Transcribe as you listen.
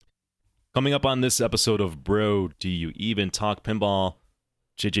Coming up on this episode of Bro, Do You Even Talk Pinball?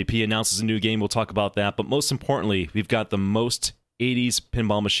 JJP announces a new game. We'll talk about that. But most importantly, we've got the most 80s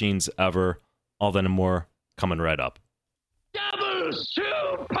pinball machines ever. All that and more coming right up. Double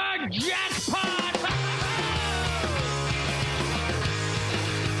super jackpot!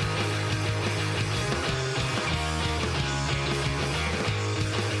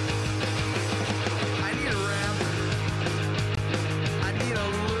 I need a ramp. I need a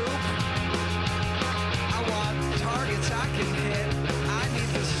loop. I want targets I can hit. I need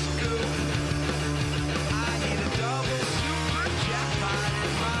the scoop. I need a double super jackpot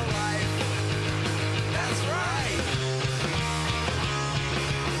in my life. That's right.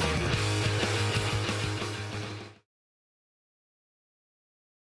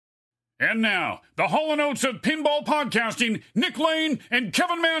 And now, the Hall & Oates of pinball podcasting, Nick Lane and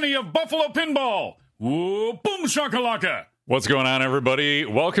Kevin Manny of Buffalo Pinball. Whoa, boom shakalaka. What's going on, everybody?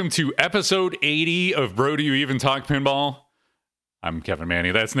 Welcome to episode 80 of Bro, Do You Even Talk Pinball? I'm Kevin Manny.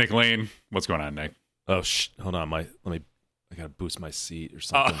 That's Nick Lane. What's going on, Nick? Oh, hold on. I gotta boost my seat or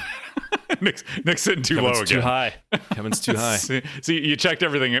something. Nick's sitting too Kevin's low again. too high. Kevin's too high. See, you checked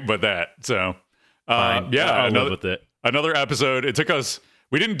everything but that. So, Fine. yeah, I'll live with it. Another episode. It took us,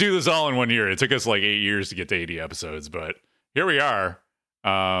 we didn't do this all in 1 year. It took us like 8 years to get to 80 episodes, but here we are.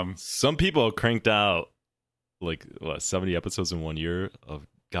 Some people cranked out like 70 episodes in 1 year of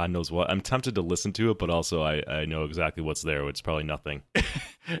God knows what. I'm tempted to listen to it, but also I know exactly what's there, which is probably nothing.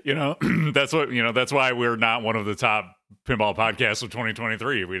 That's why we're not one of the top pinball podcasts of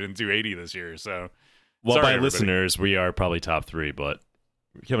 2023. We didn't do 80 this year. So, well, sorry, by everybody. listeners, we are probably top 3, but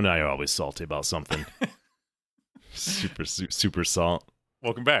Kevin and I are always salty about something. super salt.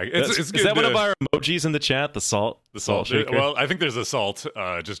 Welcome back. Is good that one of our emojis in the chat? The salt shaker? Well, I think there's a salt,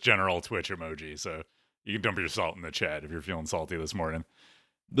 just general Twitch emoji. So you can dump your salt in the chat if you're feeling salty this morning.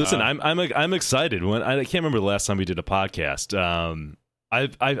 Listen, I'm excited. I can't remember the last time we did a podcast.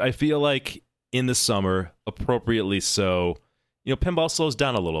 I feel like in the summer, appropriately so, pinball slows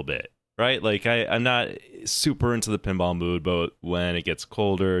down a little bit, right? Like I'm not super into the pinball mood, but when it gets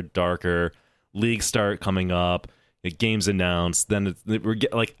colder, darker, leagues start coming up, games announced, then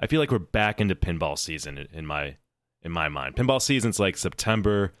I feel like we're back into pinball season in my mind. Pinball season's like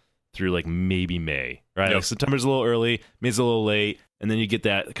September through like maybe May, right? Yep. Like September's a little early, May's a little late, and then you get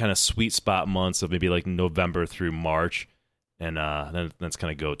that kind of sweet spot months of maybe like November through March, and then that's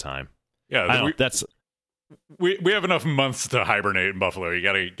kind of go time. Yeah, we we have enough months to hibernate in Buffalo. You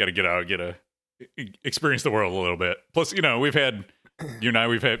gotta get out, experience the world a little bit. Plus, we've had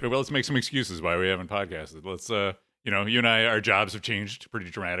let's make some excuses why we haven't podcasted. Let's you and I, our jobs have changed pretty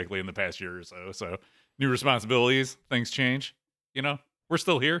dramatically in the past year or so. So new responsibilities, things change. We're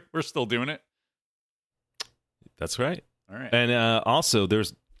still here. We're still doing it. That's right. All right. And also,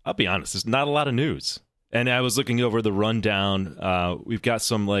 I'll be honest, there's not a lot of news. And I was looking over the rundown. We've got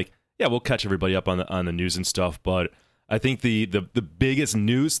some we'll catch everybody up on the news and stuff. But I think the biggest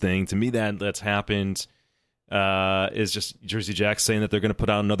news thing to me that's happened is just Jersey Jacks saying that they're going to put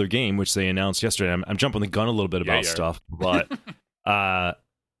out another game, which they announced yesterday. I'm jumping the gun a little bit about stuff, but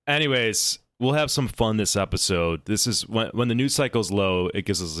anyways, we'll have some fun this episode. This is when the news cycle's low, it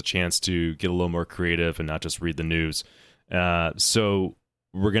gives us a chance to get a little more creative and not just read the news. So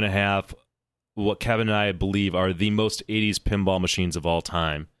we're going to have what Kevin and I believe are the most 80s pinball machines of all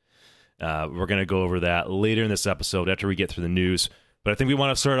time. We're going to go over that later in this episode after we get through the news. But I think we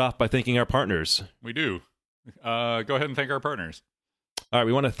want to start off by thanking our partners. We do. Go ahead and thank our partners. All right,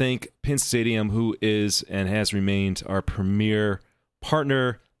 we want to thank Pin Stadium, who is and has remained our premier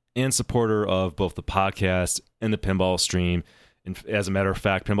partner and supporter of both the podcast and the pinball stream. And as a matter of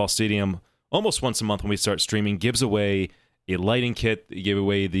fact, Pinball Stadium, almost once a month when we start streaming, gives away a lighting kit. They give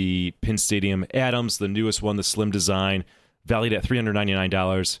away the Pin Stadium Adams, the newest one, the slim design, valued at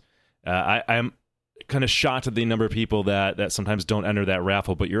 $399. I'm kind of shocked at the number of people that sometimes don't enter that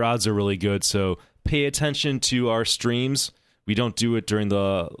raffle, but your odds are really good. So pay attention to our streams. We don't do it during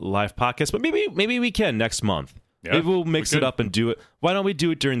the live podcast, but maybe we can next month. Yeah, maybe we'll mix it up and do it. Why don't we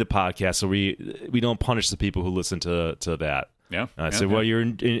do it during the podcast so we don't punish the people who listen to that? Yeah. Well,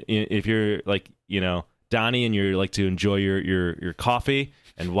 if you're like Donnie and you like to enjoy your coffee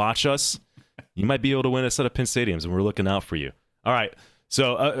and watch us, you might be able to win a set of Pin Stadiums, and we're looking out for you. All right.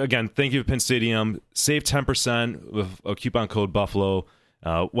 So again, thank you to Pin Stadium. Save 10% with a coupon code Buffalo.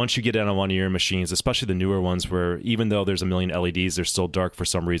 Once you get in on one of your machines, especially the newer ones, where even though there's a million LEDs, they're still dark for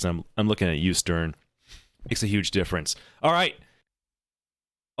some reason. I'm looking at you, Stern. Makes a huge difference. All right.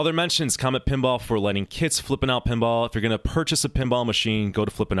 Other mentions, Comet Pinball for lighting kits, Flippin' Out Pinball. If you're going to purchase a pinball machine, go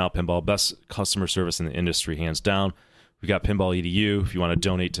to Flippin' Out Pinball. Best customer service in the industry, hands down. We've got Pinball EDU if you want to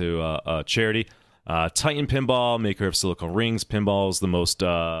donate to a charity. Titan Pinball, maker of silicone rings, pinballs, the most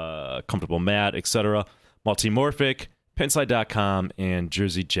comfortable mat, etc. Multimorphic, Pinside.com, and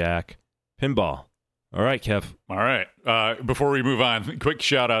Jersey Jack Pinball. All right, Kev. All right. Before we move on, quick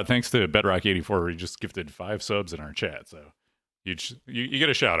shout out. Thanks to Bedrock84, who just gifted 5 subs in our chat. So you get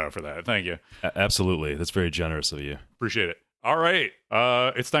a shout out for that. Thank you. Absolutely. That's very generous of you. Appreciate it. All right.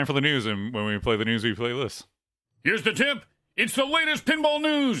 It's time for the news. And when we play the news, we play this. Here's the tip. It's the latest pinball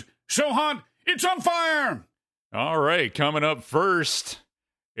news. So hot, it's on fire. All right. Coming up first,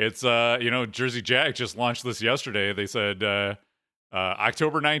 it's, Jersey Jack just launched this yesterday. They said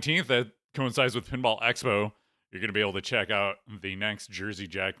October 19th, that coincides with Pinball Expo. You're going to be able to check out the next Jersey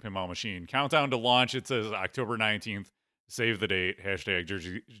Jack pinball machine. Countdown to launch, it says October 19th. Save the date, hashtag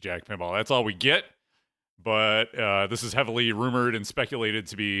Jersey Jack Pinball. That's all we get. But this is heavily rumored and speculated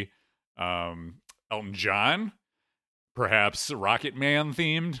to be Elton John, perhaps Rocket Man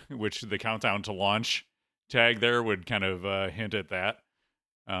themed, which the countdown to launch tag there would kind of hint at that.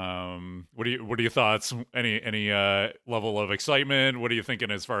 What are your thoughts? Any level of excitement? What are you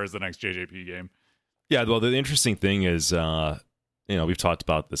thinking as far as the next JJP game? Yeah, well, the interesting thing is, we've talked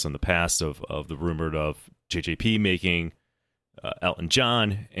about this in the past of the rumored of JJP making Elton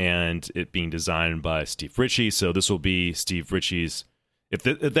John and it being designed by Steve Ritchie. So this will be Steve Ritchie's, if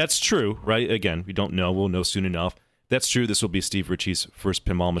that's true, right? Again, we don't know. We'll know soon enough. If that's true, this will be Steve Ritchie's first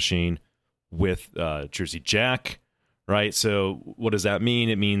pinball machine with Jersey Jack, right? So what does that mean?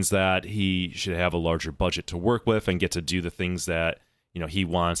 It means that he should have a larger budget to work with and get to do the things that he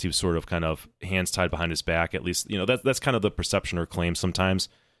wants. He was sort of kind of hands tied behind his back, at least. That's kind of the perception or claim sometimes.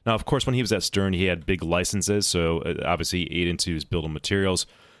 Now, of course, when he was at Stern, he had big licenses, so obviously he ate into his build of materials.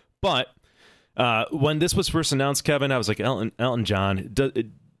 But when this was first announced, Kevin, I was like, Elton John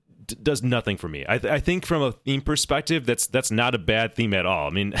does nothing for me. I think from a theme perspective, that's not a bad theme at all.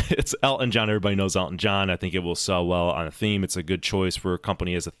 I mean, it's Elton John. Everybody knows Elton John. I think it will sell well on a theme. It's a good choice for a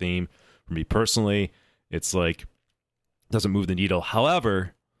company as a theme. For me personally, it's like doesn't move the needle.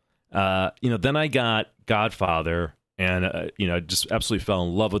 However, then I got Godfather. And I just absolutely fell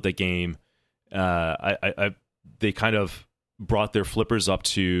in love with the game. They kind of brought their flippers up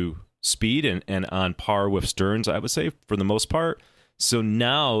to speed and on par with Stern's, I would say, for the most part. So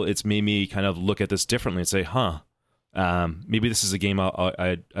now it's made me kind of look at this differently and say, maybe this is a game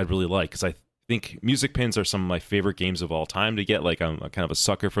I'd really like, because I think music pins are some of my favorite games of all time to get. Like I'm kind of a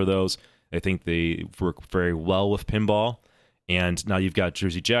sucker for those. I think they work very well with pinball. And now you've got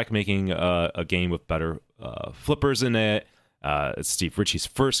Jersey Jack making a game with better flippers in it. It's Steve Ritchie's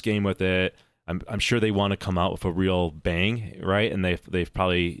first game with it. I'm sure they want to come out with a real bang, right? And they've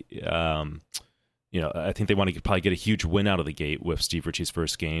probably, I think they want to probably get a huge win out of the gate with Steve Ritchie's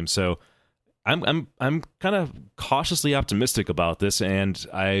first game. So I'm kind of cautiously optimistic about this, and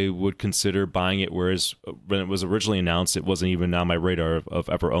I would consider buying it. Whereas when it was originally announced, it wasn't even on my radar of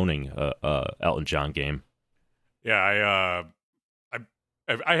ever owning a Elton John game. Yeah,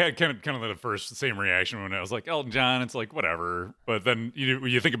 I had kind of the same reaction when I was like, Elton John, it's like, whatever. But then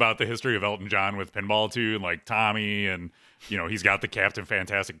you think about the history of Elton John with pinball too, and like Tommy, and he's got the Captain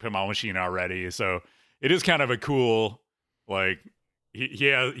Fantastic pinball machine already. So it is kind of a cool, like, he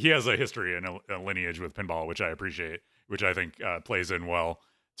has a history and a lineage with pinball, which I appreciate, which I think plays in well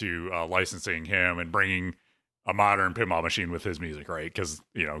to licensing him and bringing a modern pinball machine with his music, right? Because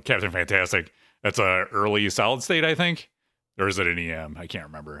Captain Fantastic, that's a early solid state, I think. Or is it an EM? I can't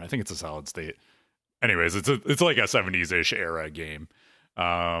remember. I think it's a solid state. Anyways, it's like a 70s-ish era game.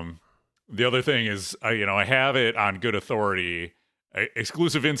 The other thing is, I have it on good authority,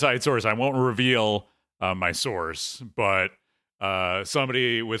 exclusive inside source. I won't reveal my source, but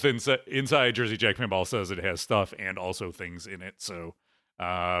somebody inside Jersey Jack Pinball says it has stuff and also things in it. So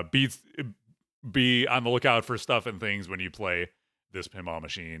be on the lookout for stuff and things when you play this pinball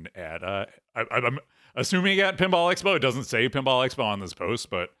machine at I'm assuming at Pinball Expo. It doesn't say Pinball Expo on this post,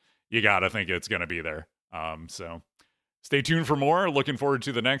 but you gotta think it's gonna be there. So stay tuned for more. Looking forward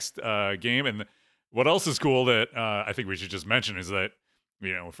to the next game. And what else is cool that I think we should just mention is that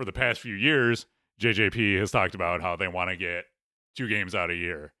for the past few years, JJP has talked about how they want to get 2 games out a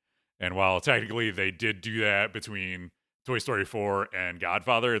year. And while technically they did do that between Toy Story 4 and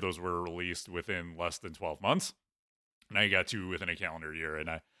Godfather, those were released within less than 12 months. Now you got 2 within a calendar year,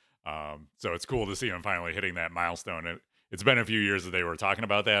 and so it's cool to see them finally hitting that milestone. It's been a few years that they were talking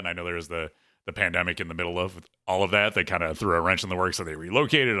about that, and I know there was the pandemic in the middle of all of that. They kind of threw a wrench in the works, so they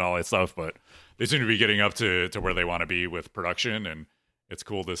relocated and all that stuff, but they seem to be getting up to where they want to be with production, and it's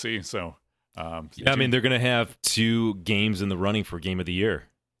cool to see. So, I mean, they're going to have 2 games in the running for Game of the Year.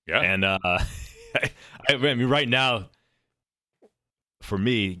 Yeah. And I mean, right now, for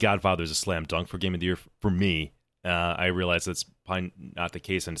me, Godfather is a slam dunk for Game of the Year for me. I realize that's probably not the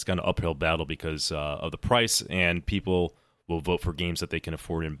case, and it's kind of uphill battle because of the price, and people will vote for games that they can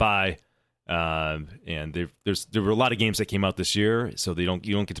afford and buy. And there were a lot of games that came out this year, so you don't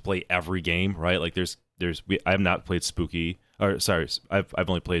get to play every game, right? Like I have not played I've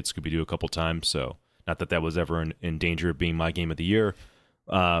only played Scooby-Doo a couple times, so not that was ever in danger of being my game of the year.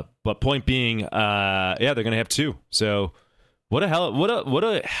 But point being, they're gonna have 2. So what a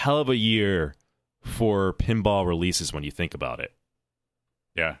hell of a year for pinball releases when you think about it.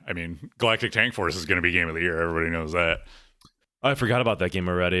 Yeah, I mean, Galactic Tank Force is going to be Game of the Year. Everybody knows that. I forgot about that game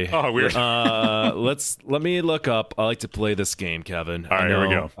already. Oh, weird. Let me look up. I like to play this game, Kevin. All right, here we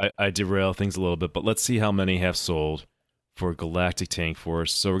go. I derail things a little bit, but let's see how many have sold for Galactic Tank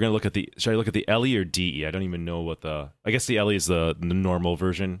Force. So we're gonna look at should I look at the LE or DE? I don't even know what I guess the LE is the normal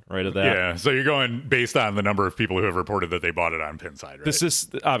version, right, of that. Yeah. So you're going based on the number of people who have reported that they bought it on Pinside, right? This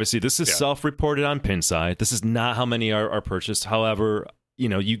is self-reported on Pinside. This is not how many are purchased. However,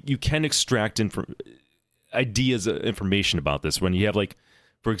 you can extract ideas of information about this when you have, like,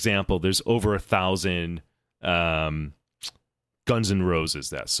 for example, there's over 1,000 Guns N' Roses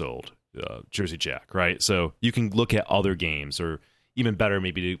that sold. Jersey Jack, right? So you can look at other games, or even better,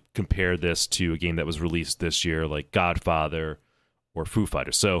 maybe to compare this to a game that was released this year, like Godfather or Foo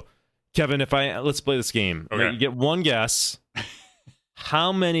Fighters. So, Kevin, let's play this game. Okay. Now, you get one guess.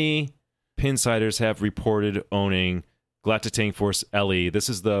 How many Pinsiders have reported owning Galactic Tank Force LE? This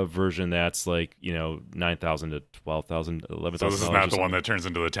is the version that's like, $9,000 to $12,000, $11,000. So this is not the one that turns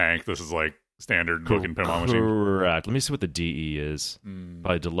into the tank. This is like standard looking pinball machine. Correct. Let me see what the DE is.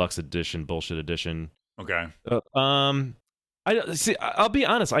 Probably deluxe edition, bullshit edition. Okay. I'll be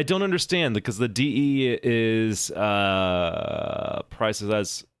honest. I don't understand, because the DE is prices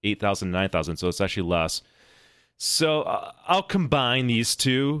as 8,000, 9,000, so it's actually less. So I'll combine these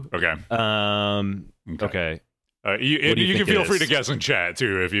two. Okay. Okay. You can feel free to guess in chat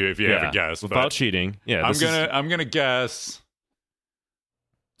too if you have a guess without cheating. Yeah, I'm gonna guess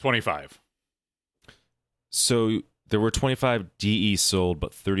 25. So there were 25 DE sold,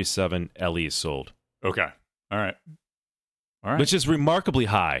 but 37 LE sold. Okay. All right. Which is remarkably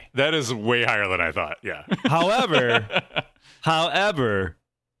high. That is way higher than I thought. Yeah. However,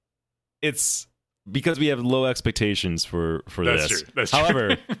 it's because we have low expectations for That's this. True. That's true.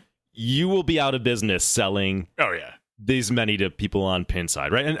 However, you will be out of business selling these many to people on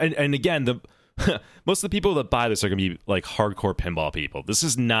Pinside, right? And again, most of the people that buy this are going to be like hardcore pinball people. This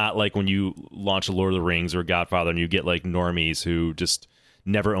is not like when you launch a Lord of the Rings or Godfather and you get like normies who just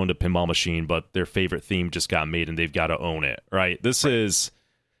never owned a pinball machine, but their favorite theme just got made and they've got to own it, right? This is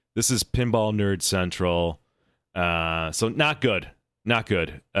Pinball Nerd Central. So not good.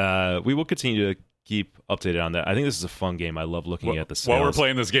 We will continue to keep updated on that. I think this is a fun game. I love looking at the sales. While we're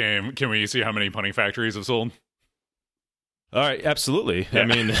playing this game, can we see how many punny factories have sold? All right, absolutely. Yeah. I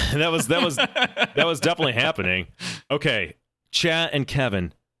mean, that was definitely happening. Okay, chat and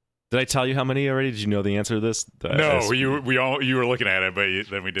Kevin, did I tell you how many already? Did you know the answer to this? No, you were looking at it, but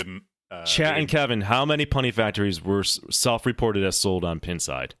then we didn't. Chat and Kevin, how many punny factories were self-reported as sold on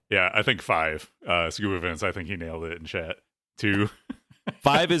Pinside? Yeah, I think 5. Scuba Vince, I think he nailed it in chat. 2.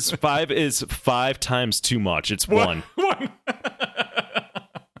 5 is 5 times too much. It's 1. 1.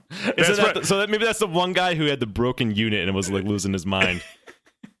 So maybe that's the one guy who had the broken unit and was like losing his mind.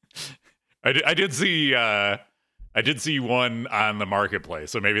 I did see one on the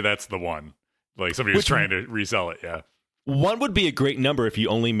marketplace, so maybe that's the one. Like somebody was trying to resell it. Yeah, 1 would be a great number if you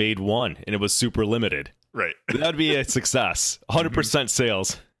only made 1 and it was super limited. Right, that'd be a success. 100%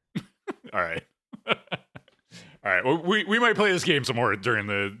 sales. All right. All right. Well, we might play this game some more during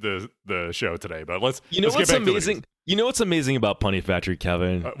the show today, but let's. What's amazing? You know what's amazing about Punny Factory,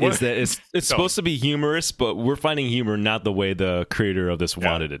 Kevin, is that it's supposed to be humorous, but we're finding humor not the way the creator of this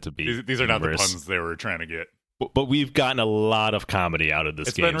wanted it to be. These are not the puns they were trying to get. But we've gotten a lot of comedy out of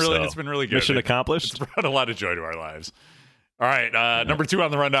this game. It's been really good. Mission accomplished. It's brought a lot of joy to our lives. All right, number 2 on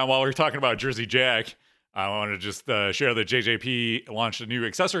the rundown. While we're talking about Jersey Jack, I want to just share that JJP launched a new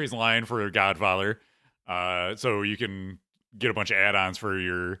accessories line for Godfather. So you can get a bunch of add-ons for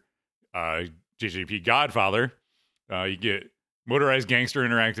your JJP Godfather. You get motorized gangster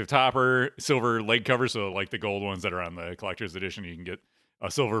interactive topper, silver leg cover, so like the gold ones that are on the collector's edition, you can get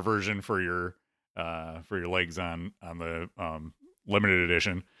a silver version for your legs on the limited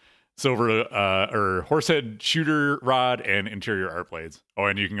edition. Silver or horsehead shooter rod and interior art blades. Oh,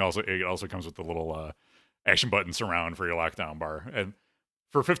 and it also comes with the little action button surround for your lockdown bar. And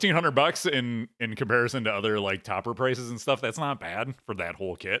for $1,500 in comparison to other like topper prices and stuff, that's not bad for that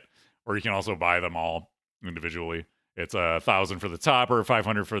whole kit. Or you can also buy them all individually. It's $1,000 for the topper,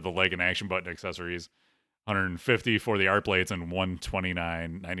 $500 for the leg and action button accessories, $150 for the art plates, and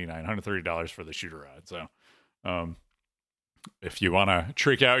 $129.99, $130 for the shooter rod. So, if you want to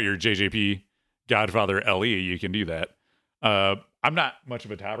trick out your JJP Godfather LE, you can do that. I'm not much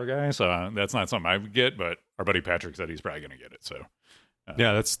of a topper guy, so that's not something I would get. But our buddy Patrick said he's probably going to get it. So,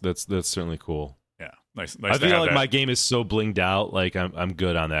 yeah, that's certainly cool. Yeah, nice. I feel like my game is so blinged out. Like I'm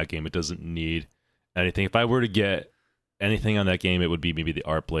good on that game. It doesn't need anything. If I were to get anything on that game, it would be maybe the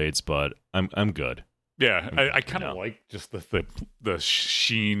art blades. But I'm good. Yeah, I kind of like just the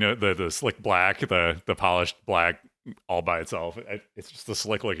sheen, the slick black, the polished black all by itself. It's just a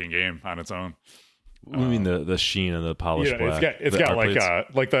slick looking game on its own. What do you mean the sheen and the polished black? It's got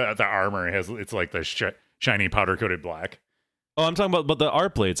like the armor it's like the shiny powder coated black. Oh, I'm talking about, but the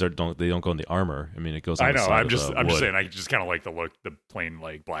art blades don't go in the armor. I mean, it goes on I the know. side I'm just wood. saying. I just kind of like the look, the plain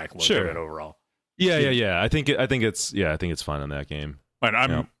like black look Sure. of it overall. Yeah. I think it's fine on that game.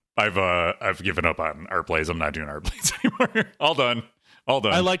 And I've given up on art blades. I'm not doing art blades anymore. All done.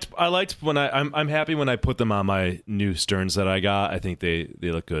 I liked when I'm happy when I put them on my new Sterns that I got. I think they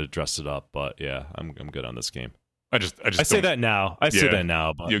look good, dressed it up. But yeah, I'm good on this game. I say that now. Say that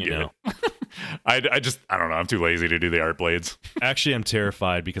now, but you know. I don't know. I'm too lazy to do the art blades. Actually, I'm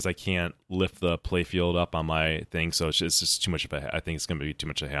terrified because I can't lift the playfield up on my thing, so it's just too much of a. I think it's going to be too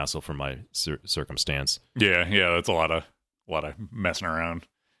much of a hassle for my circumstance. Yeah, that's a lot of messing around.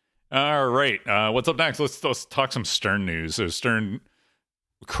 All right, what's up next? Let's talk some Stern news. So Stern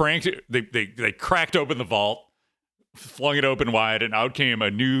cranked. They cracked open the vault, flung it open wide, and out came a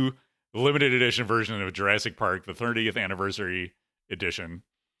new limited edition version of Jurassic Park, the 30th anniversary edition.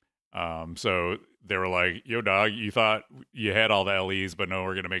 So they were like, yo dog, you thought you had all the LEs, but no,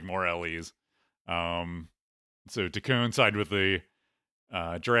 we're going to make more LEs. So to coincide with the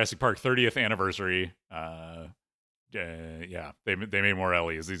Jurassic Park 30th anniversary, they made more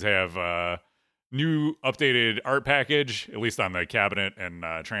LEs. These have new updated art package, at least on the cabinet and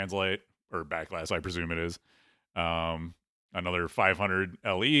translate or backlash, I presume it is. Another 500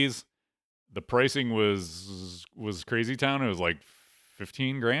 LEs. The pricing was crazy town. It was like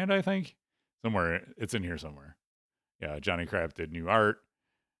 $15,000, I think. Somewhere it's in here somewhere. Yeah, Johnny Crap did new art.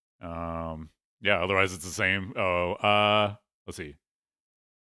 Otherwise it's the same. Let's see.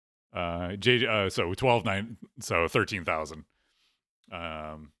 So 12,900, so 13,000.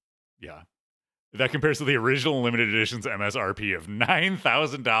 That compares to the original limited edition's MSRP of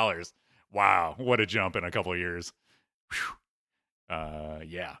 $9,000. Wow, what a jump in a couple of years. Whew.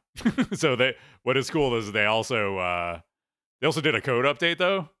 So what is cool is they also did a code update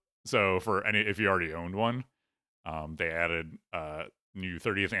though. So for if you already owned one, they added new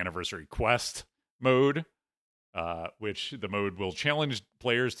 30th anniversary quest mode, which the mode will challenge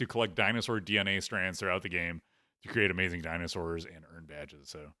players to collect dinosaur DNA strands throughout the game to create amazing dinosaurs and earn badges.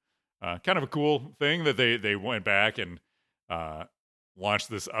 So kind of a cool thing that they went back and launched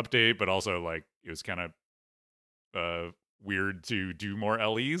this update, but also like it was kind of weird to do more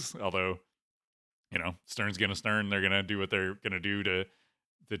LEs, although Stern's gonna Stern. They're gonna do what they're gonna do to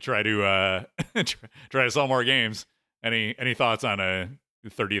try to try to sell more games. Any thoughts on a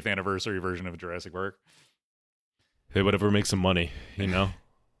 30th anniversary version of Jurassic Park? Hey, whatever makes some money,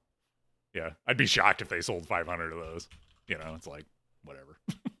 Yeah, I'd be shocked if they sold 500 of those. It's like whatever.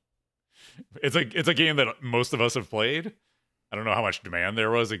 It's a game that most of us have played. I don't know how much demand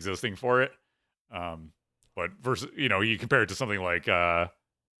there was existing for it. But versus, you compare it to something like, I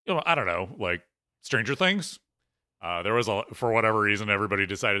don't know, like Stranger Things. There was for whatever reason, everybody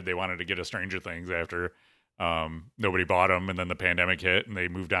decided they wanted to get a Stranger Things after nobody bought them, and then the pandemic hit, and they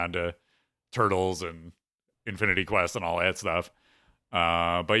moved on to Turtles and Infinity Quest and all that stuff.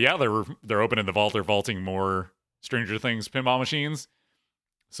 But yeah, they're opening the vault. They're vaulting more Stranger Things pinball machines.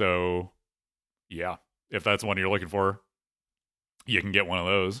 So yeah, if that's one you're looking for, you can get one of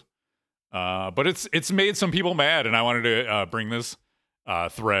those. But it's made some people mad, and I wanted to bring this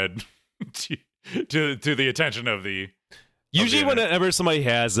thread to the attention of the. Usually, whenever somebody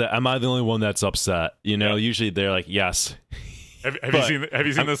has it, am I the only one that's upset? Usually they're like, "Yes." Have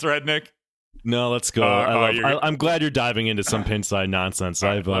you seen this thread, Nick? No, let's go. I'm glad you're diving into some pinside nonsense.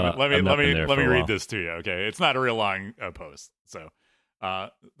 Let me read this to you. Okay, it's not a real long post, so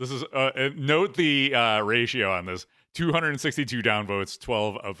this is note the ratio on this: 262 downvotes,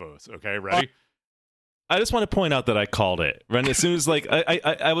 12 upvotes. Okay, ready? I just want to point out that I called it. Right? As soon as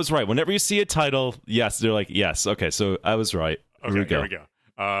I was right. Whenever you see a title, yes, they're like, yes. Okay, so I was right. Okay, here we go.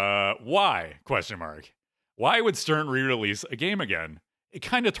 Why? Question mark. Why would Stern re-release a game again? It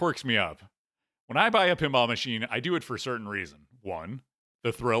kind of twerks me up. When I buy a pinball machine, I do it for a certain reason. 1,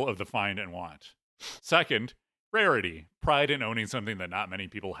 the thrill of the find and want. 2nd, rarity, pride in owning something that not many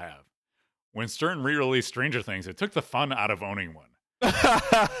people have. When Stern re-released Stranger Things, it took the fun out of owning one.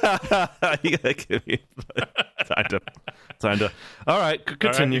 You gotta give me time to. All right,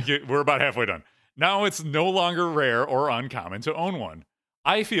 continue. All right, we're about halfway done. Now it's no longer rare or uncommon to own one.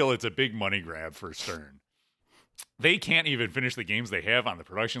 I feel it's a big money grab for Stern. They can't even finish the games they have on the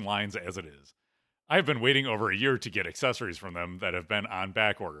production lines as it is. I've been waiting over a year to get accessories from them that have been on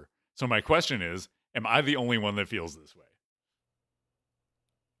back order. So my question is, am I the only one that feels this way?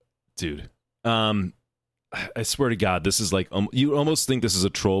 Dude, I swear to God, this is like, you almost think this is a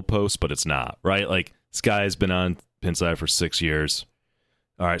troll post, but it's not, right? Like, this guy has been on Pinside for 6 years.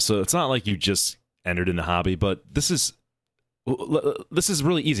 All right, so it's not like you just entered in the hobby, but this is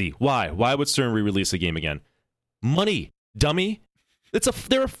really easy. Why would Stern re-release a game again? Money, dummy.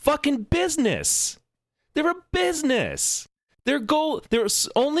 They're a fucking business. They're a business. Their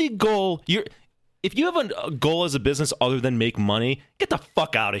only goal, if you have a goal as a business other than make money, get the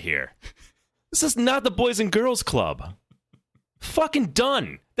fuck out of here. This is not the Boys and Girls Club. Fucking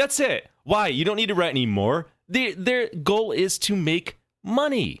done. That's it. Why? You don't need to write anymore. Their goal is to make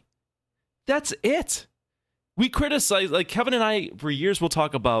money. That's it. We criticize, like Kevin and I, for years, will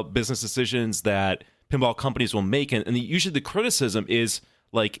talk about business decisions that pinball companies will make, and usually the criticism is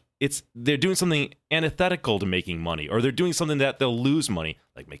like they're doing something antithetical to making money, or they're doing something that they'll lose money,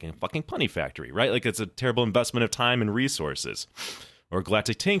 like making a fucking punny factory, right? Like it's a terrible investment of time and resources. Or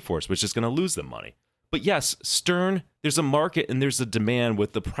Galactic Tank Force, which is going to lose them money. But yes, Stern, there's a market and there's a demand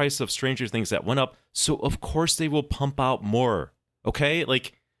with the price of Stranger Things that went up, so of course they will pump out more. Okay?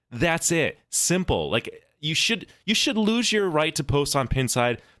 Like, that's it. Simple. Like, you should lose your right to post on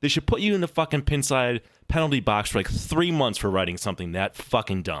Pinside. They should put you in the fucking Pinside penalty box for like 3 months for writing something that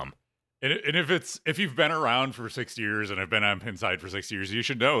fucking dumb. And if you've been around for 6 years and have been on Pinside for 6 years, you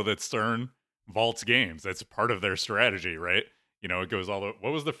should know that Stern vaults games. That's part of their strategy, right? You know, it goes all the.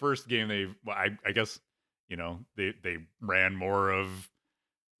 What was the first game I guess, you know, they ran more of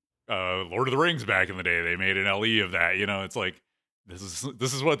Lord of the Rings back in the day. They made an LE of that. You know, it's like this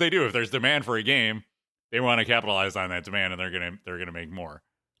is what they do. If there's demand for a game, they want to capitalize on that demand, and they're gonna make more.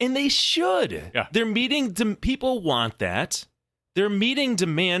 And they should. Yeah, they're meeting. People want that. They're meeting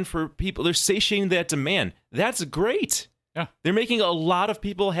demand for people. They're satiating that demand. That's great. Yeah, they're making a lot of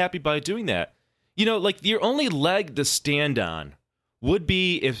people happy by doing that. You know, like, your only leg to stand on would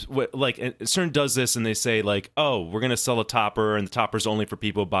be if, like, CERN does this and they say, like, oh, we're going to sell a topper, and the topper's only for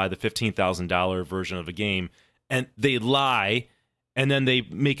people who buy the $15,000 version of a game, and they lie, and then they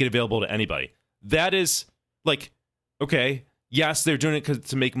make it available to anybody. That is, like, okay, yes, they're doing it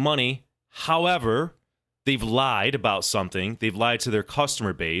to make money. However, they've lied about something. They've lied to their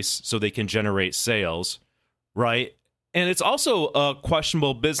customer base so they can generate sales, right? And it's also a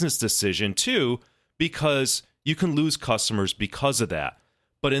questionable business decision, too, because you can lose customers because of that.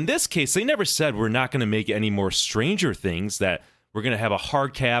 But in this case, they never said we're not going to make any more Stranger Things, that we're going to have a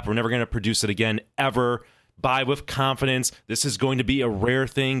hard cap, we're never going to produce it again, ever. Buy with confidence. This is going to be a rare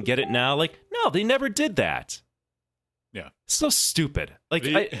thing. Get it now. Like, no, they never did that. Yeah. So stupid. Like,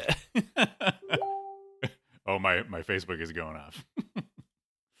 oh, my Facebook is going off.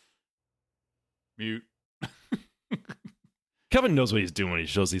 Mute. Kevin knows what he's doing when he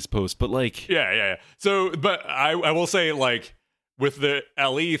shows these posts, but like... Yeah. So, but I will say, like, with the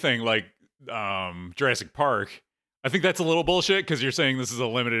LE thing, like, Jurassic Park, I think that's a little bullshit, because you're saying this is a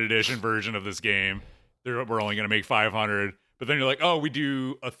limited edition version of this game. We're only going to make 500, but then you're like, oh, we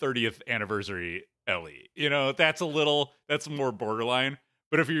do a 30th anniversary LE. You know, that's more borderline.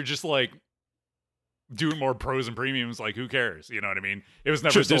 But if you're just, like, doing more pros and premiums, like, who cares? You know what I mean? It was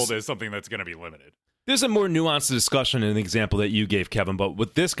never sold as something that's going to be limited. There's a more nuanced discussion in an example that you gave, Kevin, but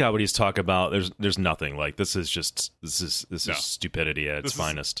with this guy, what he's talking about, there's nothing. Like, this is stupidity at its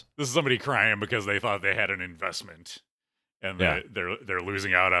finest. This is somebody crying because they thought they had an investment, and they're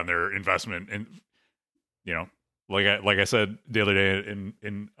losing out on their investment. And, you know, like I said the other day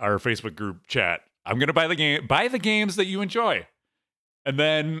in our Facebook group chat, I'm gonna buy the games that you enjoy, and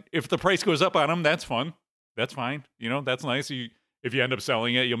then if the price goes up on them, that's fun, that's fine. You know, that's nice. If you end up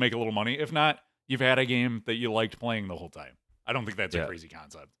selling it, you'll make a little money. If not, you've had a game that you liked playing the whole time. I don't think that's a crazy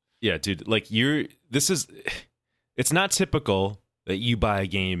concept. Yeah, dude. Like, it's not typical that you buy a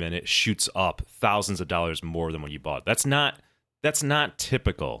game and it shoots up thousands of dollars more than when you bought. That's not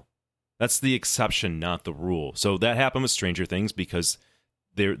typical. That's the exception, not the rule. So that happened with Stranger Things because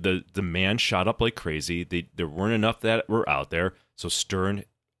the demand shot up like crazy. There weren't enough that were out there. So Stern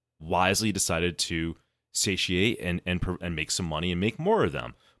wisely decided to satiate and make some money and make more of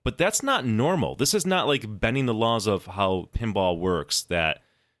them. But that's not normal. This is not like bending the laws of how pinball works, that,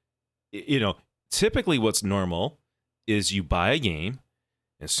 you know, typically what's normal is you buy a game.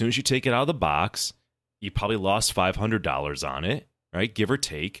 As soon as you take it out of the box, you probably lost $500 on it, right? Give or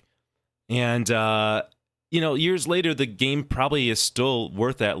take. And, years later, the game probably is still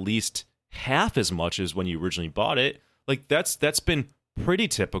worth at least half as much as when you originally bought it. Like, that's been pretty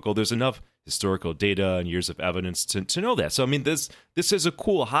typical. There's enough historical data and years of evidence to know that. So, I mean, this is a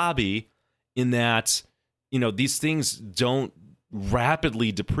cool hobby in that, these things don't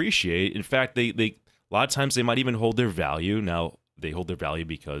rapidly depreciate. In fact, they a lot of times they might even hold their value. Now, they hold their value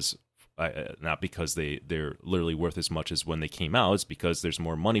because not because they're literally worth as much as when they came out. It's because there's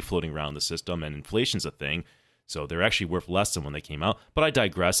more money floating around the system and inflation's a thing. So they're actually worth less than when they came out. But I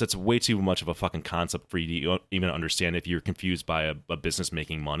digress. That's way too much of a fucking concept for you to even understand if you're confused by a business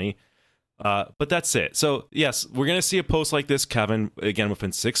making money. But that's it. So, yes, we're going to see a post like this, Kevin, again,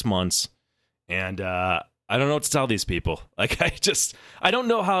 within 6 months. And I don't know what to tell these people. Like, I don't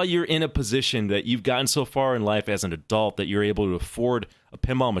know how you're in a position that you've gotten so far in life as an adult that you're able to afford a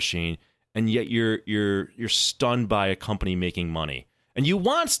pinball machine, and yet you're stunned by a company making money. And you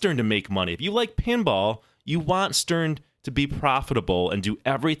want Stern to make money. If you like pinball, you want Stern to be profitable and do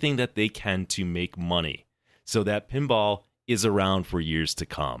everything that they can to make money so that pinball is around for years to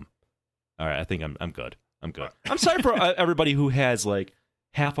come. All right, I think I'm good. I'm good. I'm sorry for everybody who has like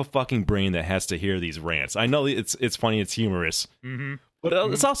half a fucking brain that has to hear these rants. I know it's funny, it's humorous, but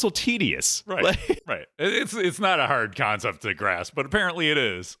it's also tedious. Right, right. It's not a hard concept to grasp, but apparently it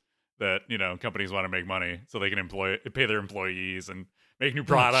is. That companies want to make money so they can pay their employees and make new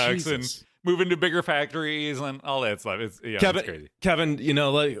products and move into bigger factories and all that stuff. It's crazy. Kevin,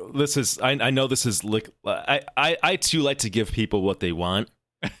 like this is. I know this is like I too like to give people what they want,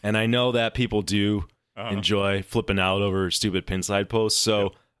 and I know that people do enjoy flipping out over stupid pinside posts.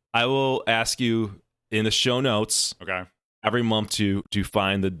 So I will ask you in the show notes. Okay. Every month to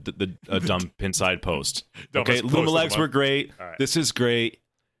find the dumb pinside post. Okay, post Luma legs were great. Right. This is great.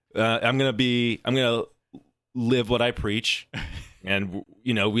 I'm gonna live what I preach, and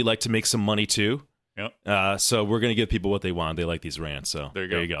we like to make some money too. Yep. So we're gonna give people what they want. They like these rants. So there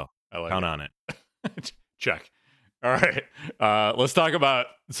you go. I like Count on it. Check. All right. Let's talk about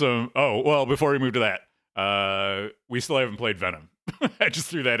some. Oh well, before we move to that, we still haven't played Venom. I just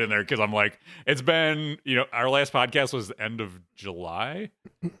threw that in there because I'm like, it's been our last podcast was the end of July,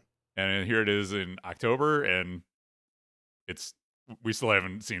 and here it is in October, and we still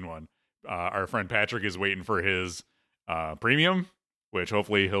haven't seen one. Our friend Patrick is waiting for his premium, which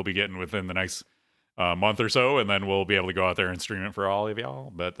hopefully he'll be getting within the next month or so, and then we'll be able to go out there and stream it for all of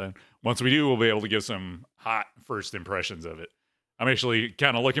y'all. But then once we do, we'll be able to give some hot first impressions of it. I'm actually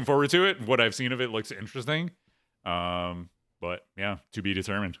kind of looking forward to it. What I've seen of it looks interesting. But yeah, to be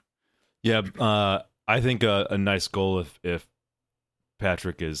determined. Yeah, I think a nice goal if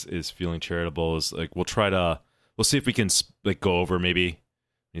Patrick is feeling charitable is like we'll see if we can go over, maybe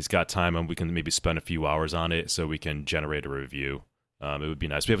he's got time and we can maybe spend a few hours on it so we can generate a review. It would be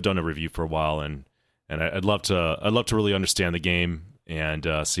nice. We haven't done a review for a while, and I'd love to really understand the game and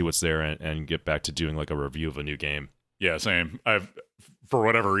see what's there and get back to doing like a review of a new game. Yeah, same. For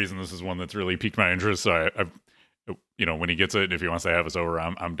whatever reason, this is one that's really piqued my interest. So I've when he gets it, if he wants to have us over,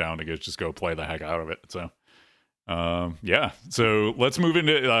 I'm down to just go play the heck out of it. So yeah. So let's move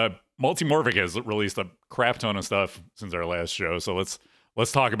into Multimorphic has released a crap ton of stuff since our last show. So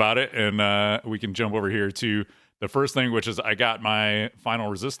let's talk about it, and we can jump over here to the first thing, which is I got my Final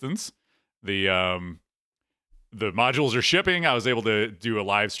Resistance. The modules are shipping. I was able to do a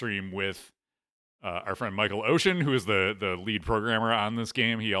live stream with our friend Michael Ocean, who is the lead programmer on this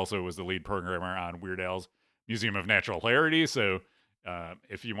game. He also was the lead programmer on Weird Al's Museum of Natural Hilarity. So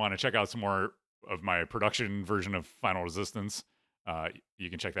if you want to check out some more of my production version of Final Resistance, you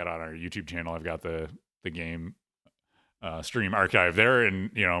can check that out on our YouTube channel. I've got the game stream archive there,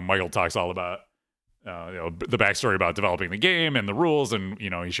 and Michael talks all about the backstory about developing the game and the rules, and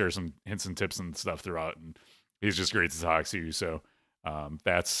he shares some hints and tips and stuff throughout, and he's just great to talk to. So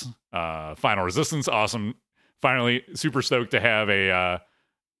that's Final Resistance. Awesome. Finally, super stoked to have a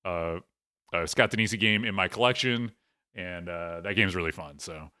Scott Denisi game in my collection, and that game's really fun.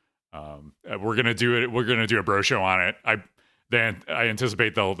 So we're gonna do it. We're gonna do a bro show on it. I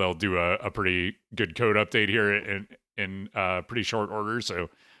anticipate they'll do a pretty good code update here in pretty short order. So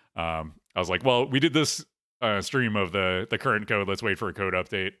I was like, well, we did this stream of the current code. Let's wait for a code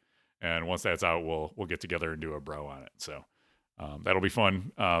update, and once that's out, we'll get together and do a bro on it. So that'll be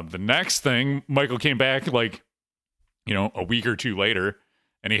fun. The next thing, Michael came back a week or two later,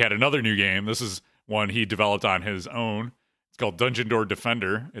 and he had another new game. This is one he developed on his own. It's called Dungeon Door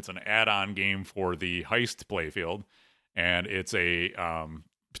Defender. It's an add-on game for the Heist playfield, and it's a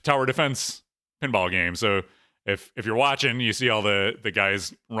tower defense pinball game. So if you're watching, you see all the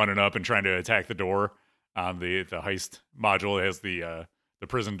guys running up and trying to attack the door on the heist module. It has the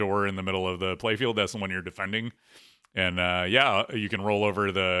prison door in the middle of the playfield. That's the one you're defending. And you can roll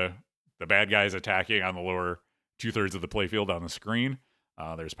over the bad guys attacking on the lower 2/3 of the playfield on the screen.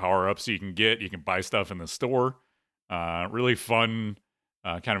 There's power-ups you can get. You can buy stuff in the store. Really fun,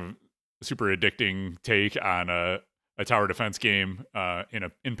 kind of super addicting take on a tower defense game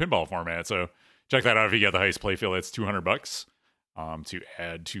in pinball format. So check that out if you get the heist playfield. It's $200 to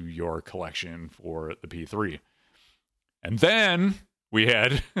add to your collection for the P3. And then we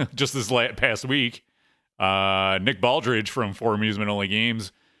had just this past week, Nick Baldridge from For Amusement Only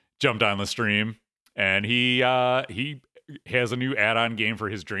Games jumped on the stream, and he has a new add-on game for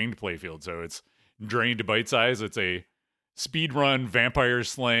his Drained playfield. So it's Drained Bite Size. It's a speedrun vampire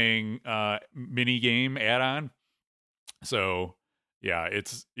slaying mini game add-on. So yeah,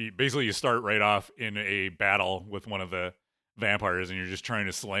 it's basically you start right off in a battle with one of the vampires, and you're just trying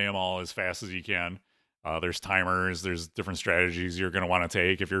to slay them all as fast as you can. There's timers, there's different strategies you're going to want to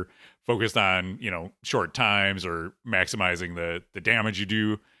take if you're focused on, short times or maximizing the damage you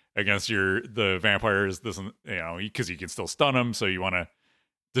do against the vampires. This, because you can still stun them, so you want to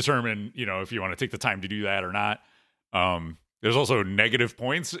determine, if you want to take the time to do that or not. There's also negative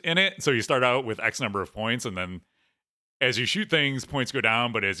points in it, so you start out with X number of points, and then as you shoot things, points go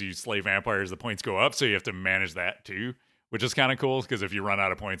down, but as you slay vampires, the points go up, so you have to manage that too, which is kind of cool, because if you run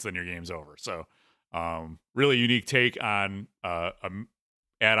out of points, then your game's over. So really unique take on a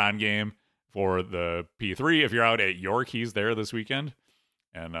add-on game for the P3. If you're out at York, he's there this weekend,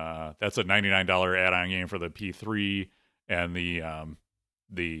 and that's a $99 add-on game for the P3 and the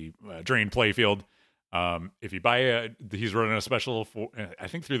Drained playfield. If you buy he's running a special for, I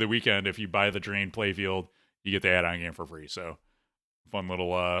think through the weekend. If you buy the Drained playfield, you get the add-on game for free. So fun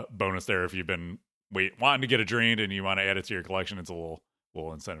little bonus there. If you've been wanting to get a Drained and you want to add it to your collection, it's a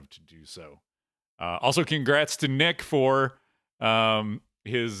little incentive to do so. Also, congrats to Nick for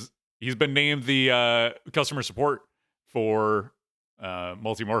he's been named the customer support for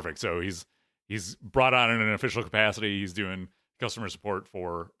Multimorphic. So he's brought on in an official capacity. He's doing customer support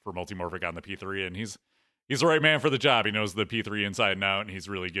for Multimorphic on the P3, and he's the right man for the job. He knows the P3 inside and out, and he's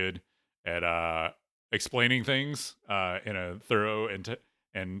really good at explaining things in a thorough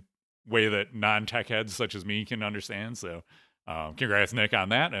and way that non-tech heads such as me can understand. So congrats, Nick, on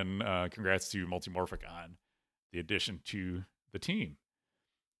that, and congrats to Multimorphic on the addition to the team.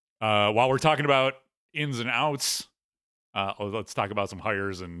 While we're talking about ins and outs, let's talk about some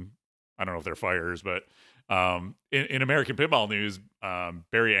hires, and I don't know if they're fires, but in American Pinball news,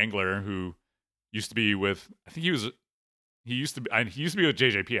 Barry Engler, who used to be with, I think he used to be with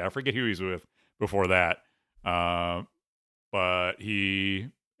JJP. I forget who he was with before that, but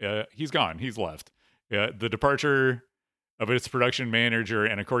he's gone. He's left. The departure of its production manager,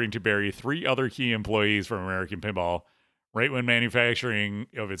 and according to Barry, 3 other key employees from American Pinball, right when manufacturing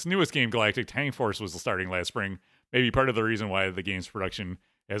of its newest game, Galactic Tank Force, was starting last spring, may be part of the reason why the game's production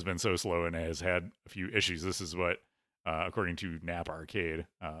has been so slow and has had a few issues. This is what, according to Nap Arcade,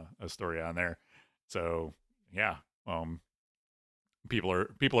 a story on there. So yeah, people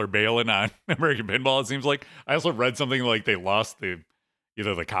are bailing on American Pinball. It seems like. I also read something like they lost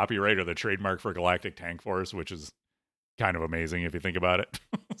either the copyright or the trademark for Galactic Tank Force, which is kind of amazing if you think about it.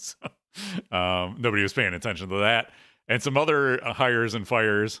 So, nobody was paying attention to that. And some other hires and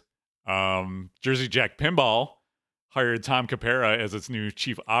fires. Jersey Jack Pinball hired Tom Capera as its new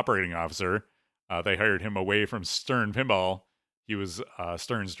chief operating officer. They hired him away from Stern Pinball. He was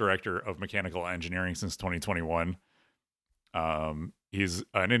Stern's director of mechanical engineering since 2021. He's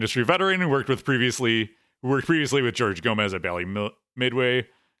an industry veteran who worked previously with George Gomez at Bally Midway.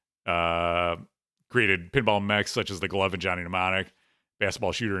 Created pinball mechs such as the Glove and Johnny Mnemonic,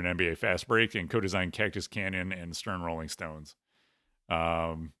 Basketball Shooter and NBA Fast Break, and co-designed Cactus Canyon and Stern Rolling Stones.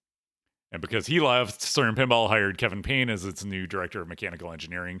 And because he left, Stern Pinball hired Kevin Payne as its new director of mechanical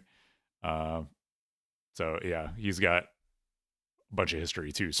engineering. So yeah, he's got a bunch of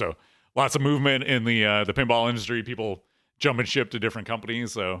history too. So lots of movement in the pinball industry. People jumping ship to different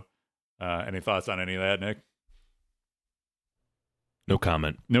companies. So any thoughts on any of that, Nick? No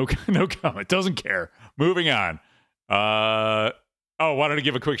comment. No comment. Doesn't care. Moving on. Wanted to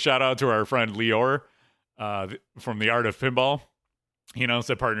give a quick shout out to our friend Lior from The Art of Pinball. He announced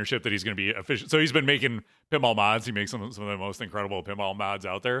a partnership that he's going to be official. So he's been making pinball mods. He makes some of the most incredible pinball mods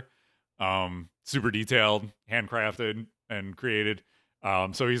out there. Super detailed, handcrafted, and created.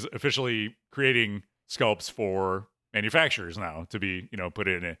 So he's officially creating sculpts for manufacturers now to be, put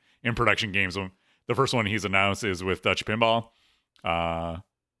in production games. The first one he's announced is with Dutch Pinball. I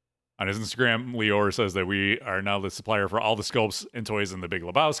On his Instagram, Lior says that we are now the supplier for all the sculpts and toys in the Big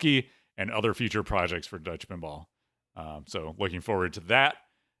Lebowski and other future projects for Dutch Pinball. So looking forward to that.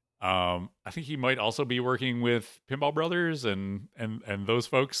 I think he might also be working with Pinball Brothers and those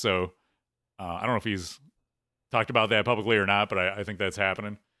folks. So I don't know if he's talked about that publicly or not, but I think that's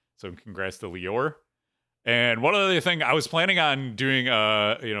happening. So congrats to Lior. And one other thing, I was planning on doing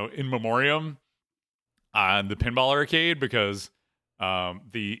in memoriam on the Pinball Arcade because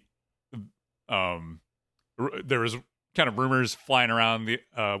there was kind of rumors flying around the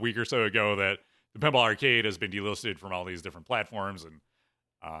week or so ago that the Pinball Arcade has been delisted from all these different platforms, and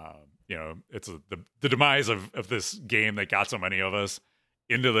it's the demise of this game that got so many of us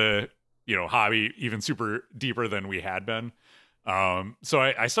into the hobby even super deeper than we had been. So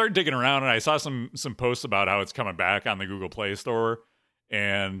I started digging around, and I saw some posts about how it's coming back on the Google Play Store.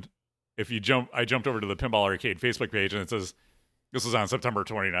 And I jumped over to the Pinball Arcade Facebook page, and it says, this was on September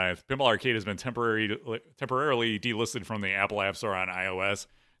 29th. Pinball Arcade has been temporarily delisted from the Apple App Store on iOS.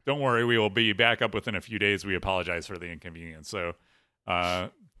 Don't worry, we will be back up within a few days. We apologize for the inconvenience. So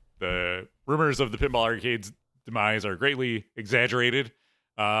the rumors of the Pinball Arcade's demise are greatly exaggerated.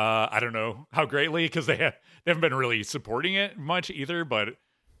 I don't know how greatly, because they haven't been really supporting it much either. But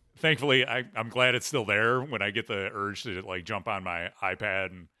thankfully, I'm glad it's still there when I get the urge to jump on my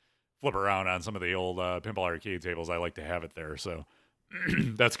iPad and flip around on some of the old Pinball Arcade tables. I like to have it there. So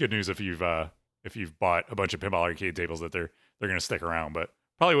that's good news if you've bought a bunch of Pinball Arcade tables, that they're going to stick around. But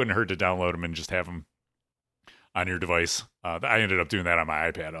probably wouldn't hurt to download them and just have them on your device. I ended up doing that on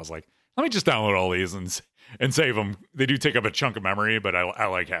my iPad. I was like, let me just download all these and save them. They do take up a chunk of memory, but I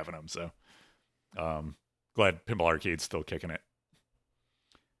like having them. So glad Pinball Arcade's still kicking it.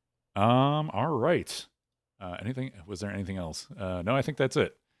 All right. Was there anything else? No, I think that's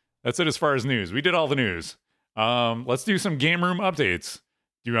it. That's it as far as news. We did all the news. Let's do some game room updates.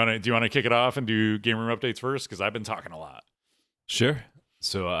 Do you want to kick it off and do game room updates first? Because I've been talking a lot. Sure.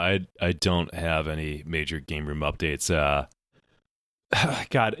 So I don't have any major game room updates.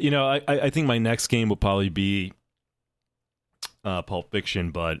 God, I think my next game will probably be Pulp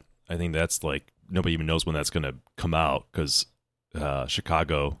Fiction, but I think that's nobody even knows when that's going to come out, because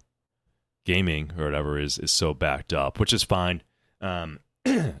Chicago gaming or whatever is so backed up, which is fine.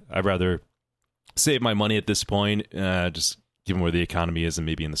 I'd rather save my money at this point, just given where the economy is, and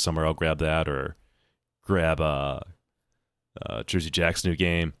maybe in the summer I'll grab that, or grab Jersey Jack's new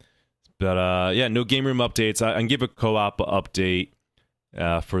game. But no game room updates. I can give a co-op update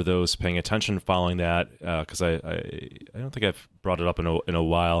for those paying attention following that, because I don't think I've brought it up in a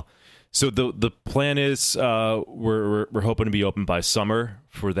while. So the plan is we're hoping to be open by summer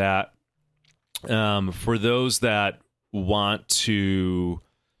for that. For those that want to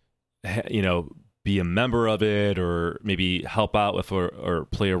be a member of it, or maybe help out with or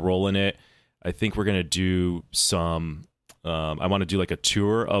play a role in it, I think we're gonna do some I want to do a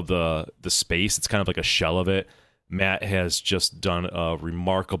tour of the space. It's kind of like a shell of it. Matt has just done a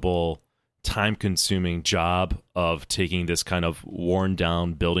remarkable, time-consuming job of taking this kind of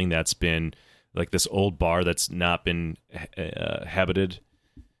worn-down building that's been this old bar that's not been inhabited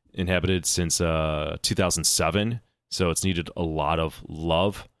since 2007. So it's needed a lot of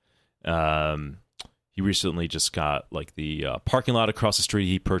love. He recently just got the parking lot across the street.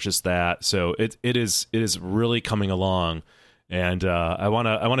 He purchased that, so it is really coming along. And I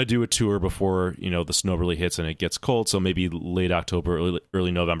want to do a tour before the snow really hits and it gets cold. So maybe late October,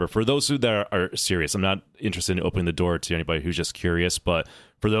 early November. For those that are serious, I'm not interested in opening the door to anybody who's just curious. But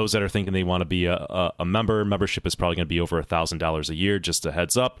for those that are thinking they want to be a member, membership is probably going to be over $1,000 a year. Just a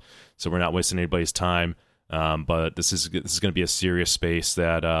heads up, so we're not wasting anybody's time. But this is going to be a serious space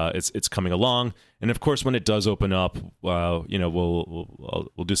that it's coming along. And of course, when it does open up, we'll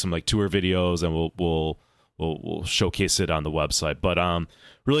do some tour videos, and we'll showcase it on the website. But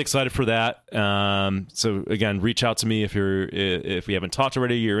really excited for that. So again, reach out to me if we haven't talked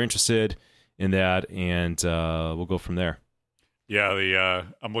already, you're interested in that, and we'll go from there. Yeah,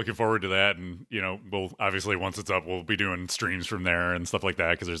 I'm looking forward to that, and we'll obviously, once it's up, we'll be doing streams from there and stuff like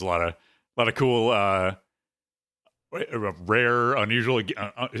that, because there's a lot of cool, rare, unusual,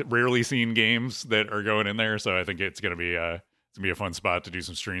 rarely seen games that are going in there. So I think it's gonna be a fun spot to do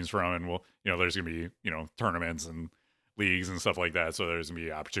some streams from, and there's gonna be tournaments and leagues and stuff like that. So there's gonna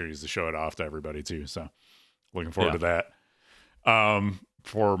be opportunities to show it off to everybody too. So looking forward to that.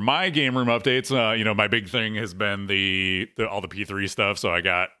 For my game room updates, my big thing has been all the P3 stuff. So I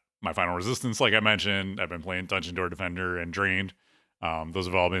got my Final Resistance, like I mentioned. I've been playing Dungeon Door Defender and Drained. Those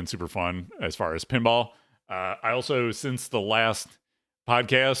have all been super fun as far as pinball. I also, since the last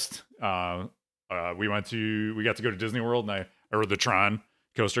podcast, we got to go to Disney World, and I rode the Tron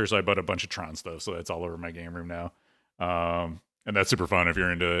coaster, so I bought a bunch of Tron stuff, so that's all over my game room now. And that's super fun. If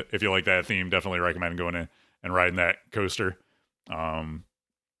you like that theme, definitely recommend going in and riding that coaster. And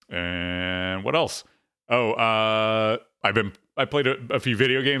what else? I played a few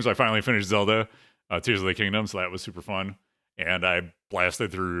video games. I finally finished Zelda, Tears of the Kingdom, so that was super fun. And I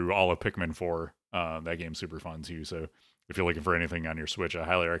blasted through all of Pikmin 4. That game's super fun too. So if you're looking for anything on your Switch, I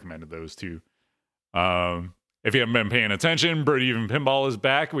highly recommended those two. If you haven't been paying attention, Brody Even Pinball is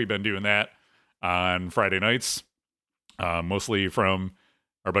back. We've been doing that on Friday nights, mostly from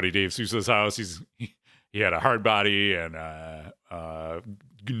our buddy Dave Sousa's house. He had a hard body and No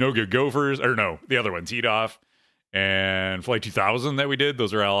Good Gophers, or no, the other one, Teed Off, and Flight 2000 that we did.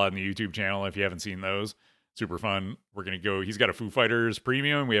 Those are all on the YouTube channel if you haven't seen those. Super fun. We're going to go. He's got a Foo Fighters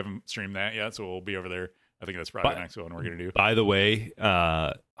premium. We haven't streamed that yet, so we'll be over there. I think that's probably the next one we're going to do. By the way,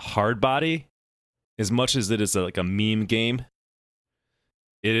 Hard Body, as much as it is like a meme game,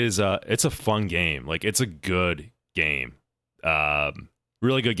 it's a fun game. Like, it's a good game.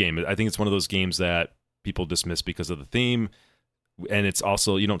 Really good game. I think it's one of those games that people dismiss because of the theme, and it's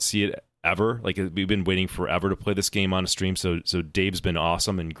also, you don't see it ever. Like, we've been waiting forever to play this game on a stream, so Dave's been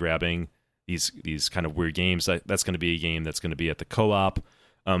awesome in grabbing these kind of weird games. That's going to be a game that's going to be at the co-op.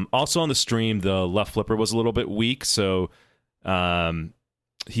 Also on the stream, the left flipper was a little bit weak, so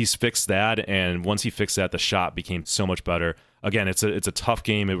he's fixed that, and once he fixed that, the shot became so much better. Again, it's a tough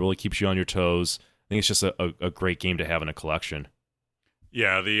game. It really keeps you on your toes. I think it's just a great game to have in a collection.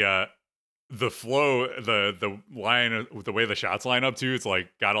 Yeah, the flow, the line, the way the shots line up too, it's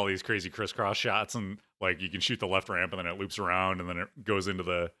like got all these crazy crisscross shots, and like you can shoot the left ramp and then it loops around and then it goes into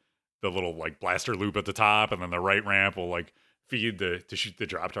the little like blaster loop at the top, and then the right ramp will like feed to shoot the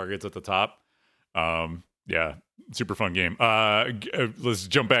drop targets at the top. Yeah, super fun game. Let's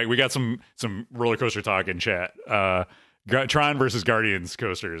jump back. We got some roller coaster talk in chat. Tron versus Guardians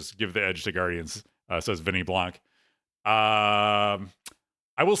coasters. Give the edge to Guardians, says Vinny Blanc. I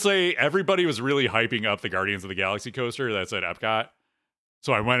will say everybody was really hyping up the Guardians of the Galaxy coaster that's at Epcot.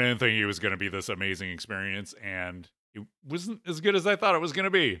 So I went in thinking it was going to be this amazing experience, and it wasn't as good as I thought it was going to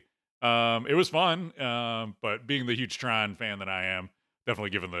be. It was fun, but being the huge Tron fan that I am,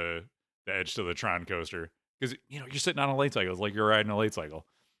 definitely giving the edge to the Tron coaster, because you're sitting on a light cycle. It's like you're riding a light cycle.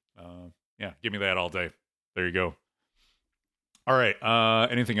 Yeah, give me that all day. There you go. All right.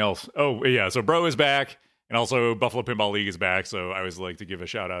 Anything else? Oh yeah. So Bro is back, and also Buffalo Pinball League is back. So I always like to give a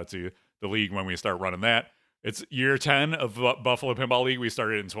shout out to the league when we start running that. It's year 10 of Buffalo Pinball League. We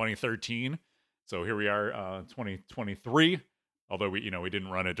started in 2013, so here we are, 2023. Although we didn't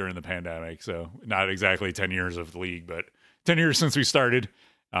run it during the pandemic, so not exactly 10 years of the league, but 10 years since we started.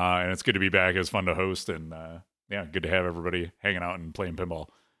 And it's good to be back. It was fun to host, and yeah, good to have everybody hanging out and playing pinball.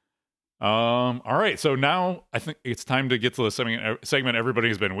 All right, so now I think it's time to get to the segment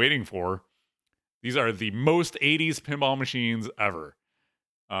everybody's been waiting for. These are the most 80s pinball machines ever.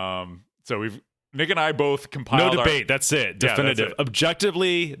 So Nick and I both compiled. No debate. That's it. Definitive. Yeah, that's it.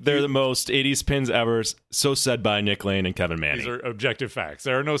 Objectively, they're the most 80s pins ever. So said by Nick Lane and Kevin Manning. These are objective facts.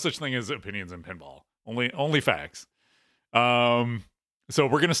 There are no such thing as opinions in pinball. Only facts. So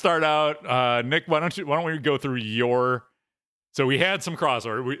we're gonna start out. Nick, why don't we go through your? So we had some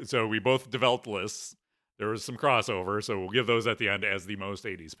crossover. So we both developed lists. There was some crossover. So we'll give those at the end as the most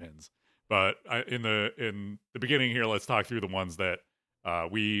 80s pins. But in the beginning here, let's talk through the ones that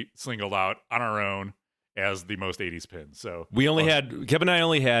we singled out on our own as the most 80s pins. So Kevin and I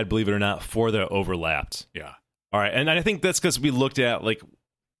only had, believe it or not, 4 that overlapped. Yeah. All right. And I think that's because we looked at like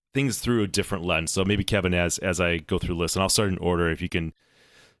things through a different lens. So maybe Kevin, as I go through the list, and I'll start in order, if you can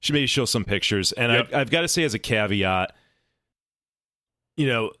maybe show some pictures. And yep. I've got to say as a caveat,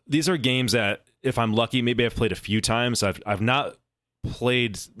 these are games that if I'm lucky, maybe I've played a few times. I've not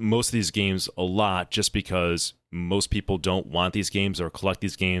played most of these games a lot just because most people don't want these games or collect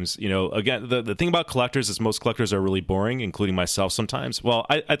these games. Again, the thing about collectors is most collectors are really boring, including myself sometimes. Well,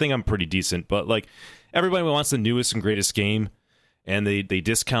 I think I'm pretty decent, but like everybody wants the newest and greatest game, and they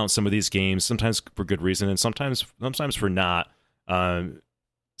discount some of these games, sometimes for good reason and sometimes for not.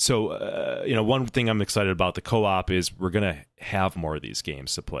 So one thing I'm excited about the co-op is we're going to have more of these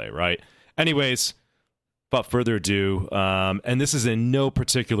games to play, right? Anyways, without further ado, and this is in no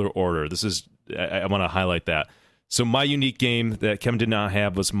particular order. I want to highlight that. So my unique game that Kevin did not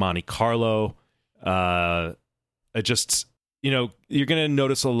have was Monte Carlo. You're going to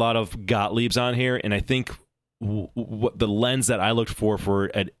notice a lot of Gottliebs on here, and I think what the lens that I looked for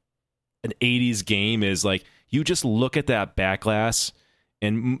an 80s game is like, you just look at that back glass,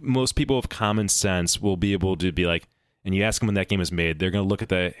 and most people with common sense will be able to be like, and you ask them when that game is made, they're going to look at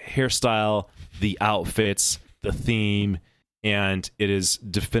the hairstyle, the outfits, the theme, and it is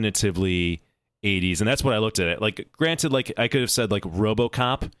definitively 80s, and that's what I looked at it. Like, granted, like I could have said like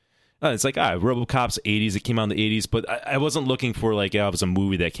RoboCop. It's like, RoboCop's 80s. It came out in the 80s, but I wasn't looking for like, it was a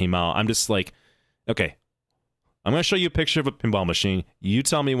movie that came out. I'm just like, okay, I'm going to show you a picture of a pinball machine. You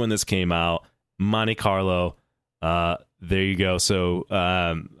tell me when this came out. Monte Carlo. There you go. So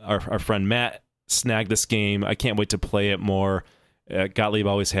our friend Matt snagged this game. I can't wait to play it more. Gottlieb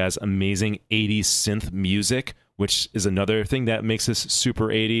always has amazing 80s synth music, which is another thing that makes this super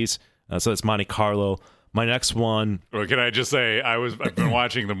 80s. So it's Monte Carlo. My next one. Well, can I just say, I've been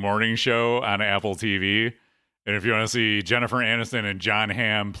watching the morning show on Apple TV. And if you want to see Jennifer Aniston and John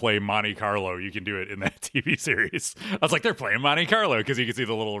Hamm play Monte Carlo, you can do it in that TV series. I was like, they're playing Monte Carlo because you can see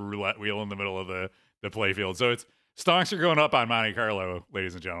the little roulette wheel in the middle of the play field. So it's stonks are going up on Monte Carlo,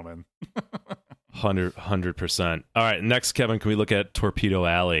 ladies and gentlemen. 100%. All right, next, Kevin, can we look at Torpedo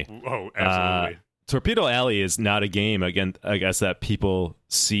Alley? Oh, absolutely. Torpedo Alley is not a game, again, I guess, that people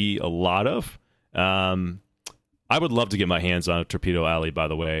see a lot of. I would love to get my hands on Torpedo Alley, by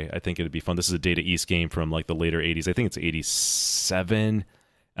the way. I think it'd be fun. This is a Data East game from like the later 80s. I think it's 87.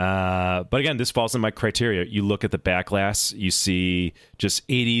 But again, this falls in my criteria. You look at the back glass, you see just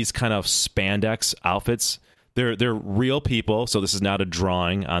 80s kind of spandex outfits. They're real people, so this is not a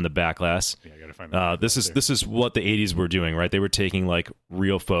drawing on the back glass. Yeah, I gotta find that. This is what the 80s were doing, right? They were taking like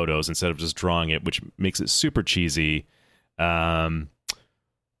real photos instead of just drawing it, which makes it super cheesy.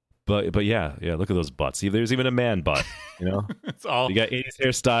 But yeah, look at those butts. There's even a man butt, you know? It's all you got 80s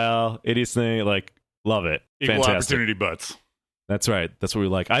hairstyle, 80s thing, like, love it. equal Fantastic. opportunity butts. That's right. That's what we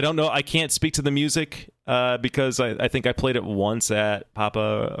like. I don't know. I can't speak to the music because I think I played it once at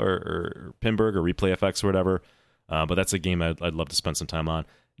Papa or Pinburg or Replay FX or whatever. But that's a game I'd love to spend some time on.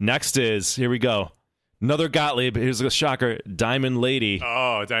 Next is, here we go. Another Gottlieb. Here's a shocker. Diamond Lady.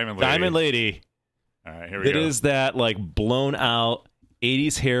 Oh, Diamond Lady. Diamond Lady. All right, here we go. It is that like blown out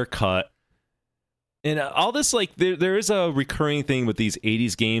 80s haircut. And all this, like, there is a recurring thing with these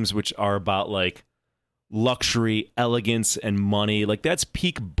 80s games, which are about like luxury, elegance, and money. Like, that's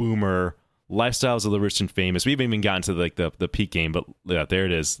peak boomer lifestyles of the rich and famous. We haven't even gotten to like the peak game, but yeah, there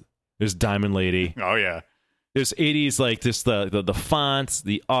it is. There's Diamond Lady. Oh yeah. There's 80s, like just the fonts,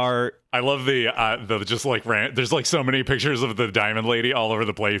 the art. I love the just like there's like so many pictures of the Diamond Lady all over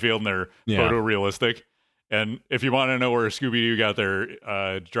the playfield, and they're photorealistic. And if you want to know where Scooby-Doo got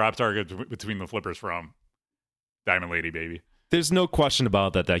their drop target between the flippers from, Diamond Lady, baby. There's no question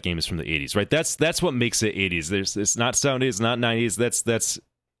about that game is from the 80s, right? That's what makes it 80s. It's not 70s, it's not 90s. That's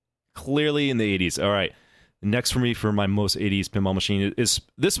clearly in the 80s. All right. Next for me for my most 80s pinball machine is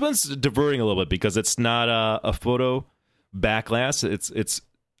this one's diverting a little bit because it's not a photo back glass. It's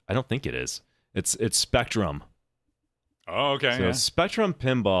I don't think it is. It's Spectrum. Oh, okay. So Spectrum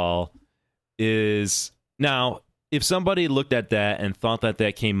Pinball is now, if somebody looked at that and thought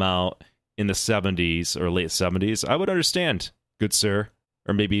that came out in the 70s or late 70s, I would understand, good sir,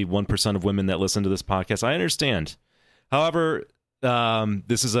 or maybe 1% of women that listen to this podcast. I understand. However,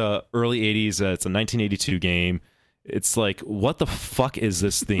 this is a early 80s. It's a 1982 game. It's like, what the fuck is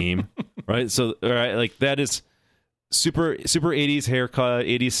this theme? Right? So, all right, like that is super 80s haircut,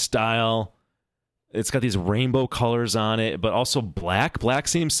 80s style. It's got these rainbow colors on it, but also black. Black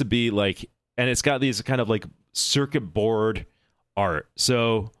seems to be like, and it's got these kind of like circuit board art.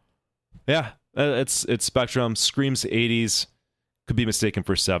 So, yeah, it's Spectrum. Screams 80s. Could be mistaken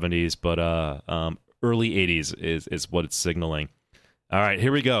for 70s, but early 80s is what it's signaling. All right,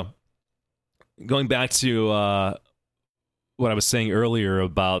 here we go. Going back to what I was saying earlier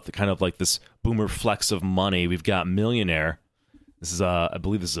about the kind of like this boomer flex of money, we've got Millionaire. This is I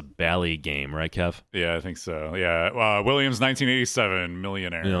believe this is a Bally game, right, Kev? Yeah, I think so. Yeah, Williams, 1987,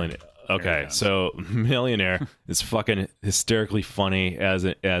 Millionaire. Okay, so Millionaire is fucking hysterically funny as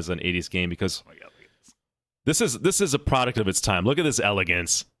an 80s game because oh my God, look at this is a product of its time. Look at this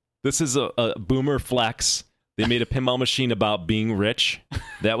elegance. This is a boomer flex. They made a pinball machine about being rich.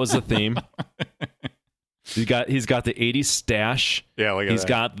 That was the theme. He's got the 80s stash. Yeah, look at He's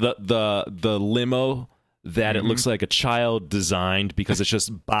that. got the limo that it looks like a child designed because it's just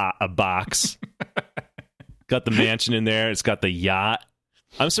a box. Got the mansion in there. It's got the yacht.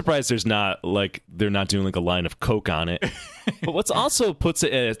 I'm surprised they're not doing like a line of Coke on it. But what's also puts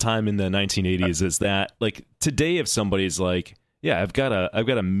it at a time in the 1980s is that like today, if somebody's like, yeah, I've got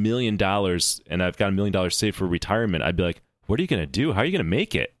 $1 million and I've got $1 million saved for retirement, I'd be like, what are you gonna do? How are you gonna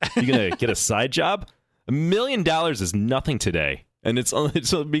make it? You gonna get a side job? $1 million is nothing today, and it's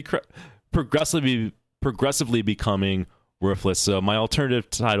progressively becoming worthless. So my alternative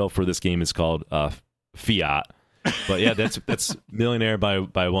title for this game is called Fiat. But yeah, that's Millionaire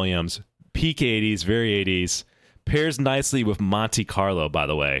by Williams. Peak 80s, very 80s. pairs nicely with Monte Carlo, by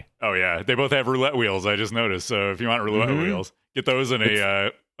the way. Oh yeah, they both have roulette wheels. I just noticed. So if you want roulette wheels, get those in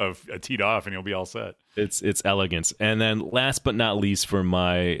a teed off, and you'll be all set. It's elegant. And then last but not least, for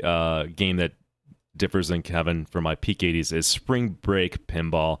my game that differs than Kevin for my peak 80s is Spring Break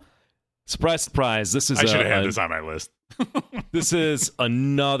Pinball. Surprise, surprise! This is I should have had this on my list. This is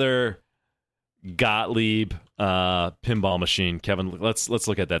another Gottlieb pinball machine. Kevin, let's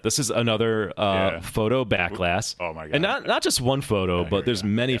look at that. This is another photo backlash. Oh my god! And not just one photo, but there's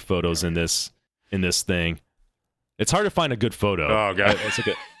many photos in this thing. It's hard to find a good photo. Oh god!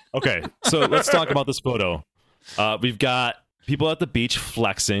 Okay, so let's talk about this photo. We've got people at the beach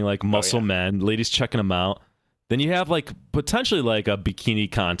flexing like muscle men, ladies checking them out. Then you have like potentially like a bikini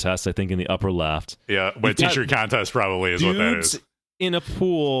contest, I think, in the upper left. Yeah, but t-shirt contest probably is what that is. In a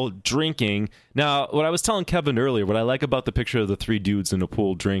pool drinking. Now, what I was telling Kevin earlier, what I like about the picture of the three dudes in a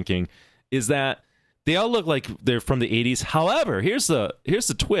pool drinking is that they all look like they're from the 80s. However, here's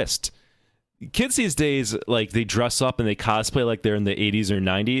the twist. Kids these days, like, they dress up and they cosplay like they're in the 80s or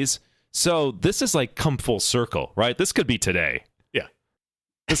 90s. So this is like come full circle, right? This could be today. Yeah.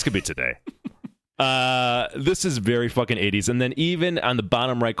 This could be today. This is very fucking 80s. And then even on the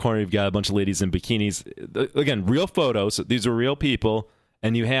bottom right corner, you've got a bunch of ladies in bikinis. Again, real photos. These are real people.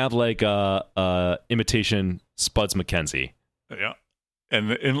 And you have like imitation Spuds McKenzie. Yeah.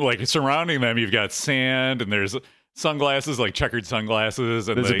 And like surrounding them, you've got sand and there's sunglasses, like checkered sunglasses.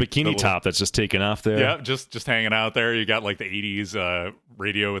 And there's a bikini top that's just taken off there. Yeah, just hanging out there. You got like the 80s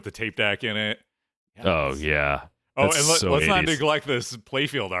radio with the tape deck in it. Yeah, oh, yeah. Oh, and let's not neglect this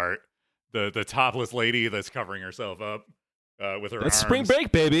playfield art. The topless lady that's covering herself up with her arms. It's Spring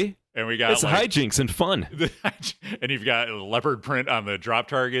Break, baby. And we got it's hijinks and fun. And you've got leopard print on the drop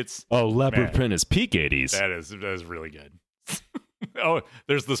targets. Oh, leopard print is peak 80s. That is really good. Oh,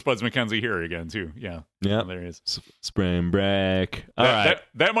 there's the Spuds McKenzie here again too. Yeah, yeah. Oh, there he is. Spring Break. All right,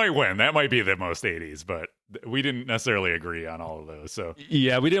 that might win. That might be the most 80s, but we didn't necessarily agree on all of those. So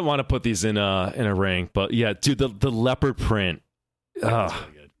yeah, we didn't want to put these in a rank, but yeah, dude, the leopard print. That's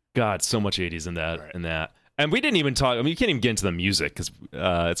really good. God, so much 80s in that. And we didn't even talk. I mean, you can't even get into the music because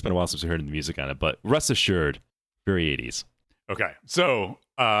it's been a while since we heard the music on it. But rest assured, very 80s. Okay, so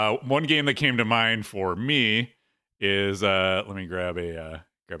one game that came to mind for me is let me grab a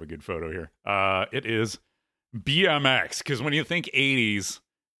good photo here. It is BMX, because when you think 80s,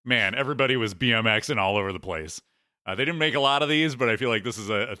 man, everybody was BMXing all over the place. They didn't make a lot of these, but I feel like this is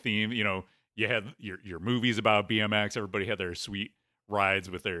a theme. You know, you had your movies about BMX. Everybody had their sweet rides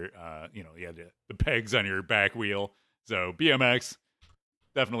with their you had the pegs on your back wheel. So BMX,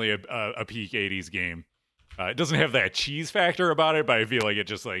 definitely a peak 80s game. It doesn't have that cheese factor about it, but I feel like it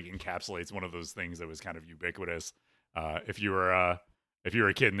just like encapsulates one of those things that was kind of ubiquitous. If you were a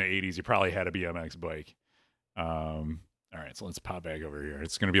kid in the 80s, you probably had a BMX bike. All right, so let's pop back over here.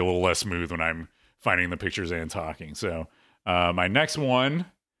 It's going to be a little less smooth when I'm finding the pictures and talking. So my next one,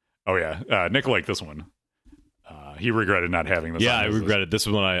 Nick liked this one. He regretted not having this. Yeah, I regretted. This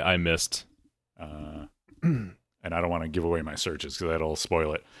was one I missed. And I don't want to give away my searches because that'll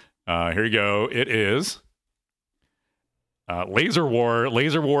spoil it. Here you go. It is Laser War.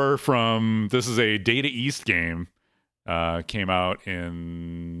 Laser War from, this is a Data East game. Came out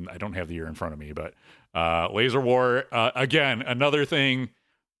in, I don't have the year in front of me, but Laser War, again, another thing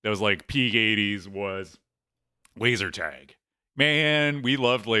that was like peak 80s was laser tag. Man, we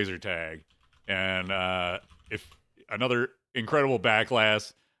loved laser tag. And if another incredible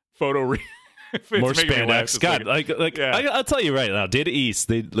backlash photo more spandex. God, I'll tell you right now, Data East,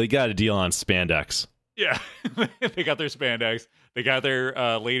 they got a deal on spandex. Yeah, they got their spandex. They got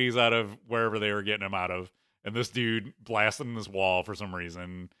their ladies out of wherever they were getting them out of. And this dude blasting this wall for some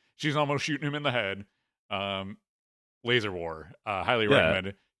reason. She's almost shooting him in the head. Laser War, highly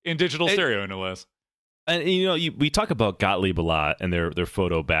recommended. In digital stereo, no less. And we talk about Gottlieb a lot and their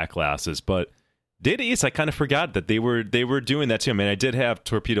photo backglasses, but Data East, I kind of forgot that they were doing that too. I mean, I did have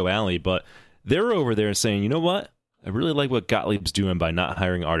Torpedo Alley, but they were over there saying, you know what? I really like what Gottlieb's doing by not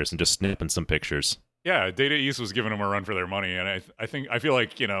hiring artists and just snipping some pictures. Yeah, Data East was giving them a run for their money, and I feel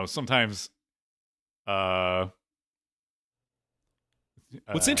like sometimes.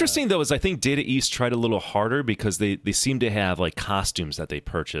 What's interesting though is I think Data East tried a little harder because they seem to have like costumes that they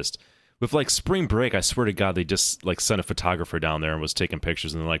purchased. With like Spring Break, I swear to God, they just like sent a photographer down there and was taking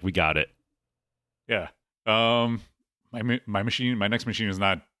pictures, and they're like, "We got it." Yeah. My next machine is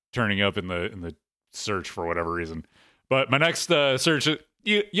not turning up in the search for whatever reason. But my next search,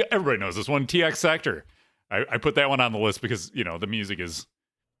 everybody knows this one, TX Sector. I put that one on the list because the music is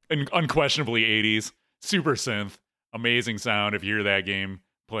unquestionably 80s, super synth, amazing sound. If you hear that game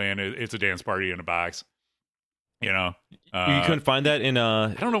playing, it's a dance party in a box. You know, You couldn't find that in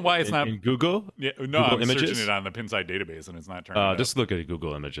I don't know why it's not in Google. Yeah, no, Google I'm Images? searching it on the Pinside database and it's not turning. Up. Just look at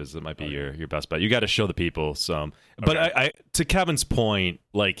Google Images. It might be your best bet. You got to show the people some. But Okay. I to Kevin's point,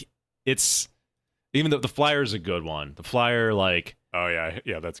 like it's even though the flyer's a good one. The flyer, like Oh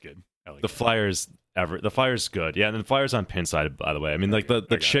yeah, that's good. I like the that. flyer's good. Yeah, and the flyer's on Pinside, by the way. I mean, like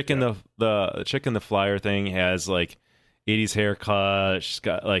the chick in the chick in the flyer thing has like 80s haircut. She's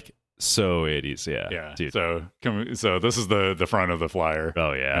got like so 80s. Yeah, dude. So this is the front of the flyer.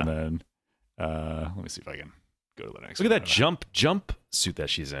 Oh yeah. And then let me see if I can go to the next. Look at one. that jump suit that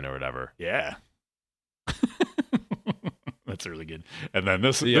she's in or whatever. Yeah. That's really good. And then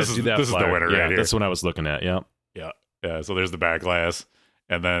this Yeah, is see that this is the flyer. winner Yeah, right here. that's what I was looking at. Yeah. Yeah. So there's the back glass,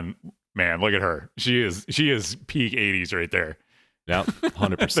 and then man, look at her. She is peak 80s right there. Yeah,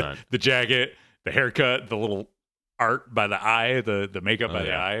 100%. The jacket, the haircut, the little art by the eye, the makeup by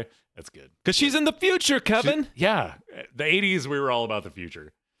the eye. That's good. Because she's in the future, Kevin. Yeah. The 80s, we were all about the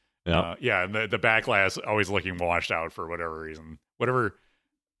future. Yeah. And the back glass always looking washed out for whatever reason. Whatever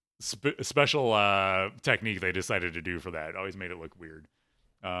special technique they decided to do for that always made it look weird.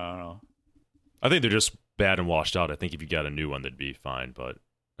 I think they're just bad and washed out. I think if you got a new one, they'd be fine. But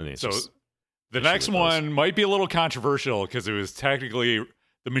I think it's just the next one might be a little controversial because it was technically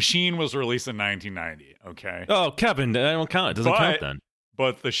the machine was released in 1990. Okay. Oh, Kevin, I don't count. It doesn't count then.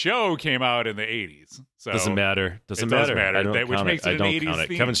 But the show came out in the 80s. So Doesn't matter. Doesn't it does matter. matter. I don't Which count makes it. it I an don't 80s count it.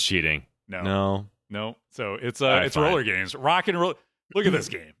 theme. Kevin's cheating. No. So it's Fine. roller games. Rock and roll. Look at this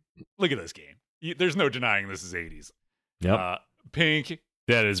game. Look at this game. There's no denying this is 80s. Yep. Pink.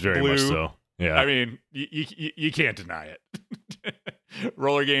 That is very much blue. so. Yeah. I mean, you can't deny it.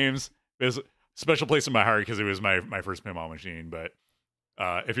 Roller games is a special place in my heart because it was my first pinball machine. But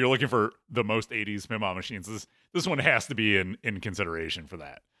if you're looking for the most 80s pinball machines, this one has to be in consideration for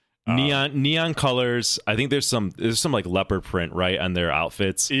that. Neon colors. I think there's some like leopard print right on their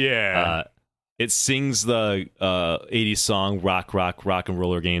outfits. Yeah. It sings the 80s song rock and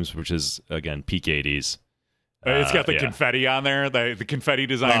roller games, which is again peak 80s. It's got the confetti on there. The confetti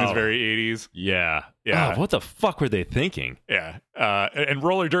design is very 80s. Yeah. Yeah. Oh, what the fuck were they thinking? Yeah. And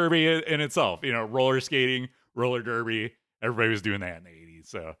roller derby in itself, roller skating, roller derby, everybody was doing that in the 80s.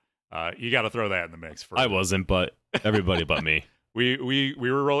 So you got to throw that in the mix. I wasn't, but everybody but me. We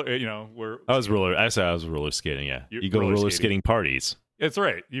were roller, I was roller skating. Yeah. You go to roller skating parties. It's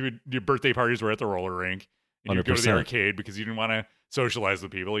right. Your birthday parties were at the roller rink. And you'd go to the 100%. arcade because you didn't want to socialize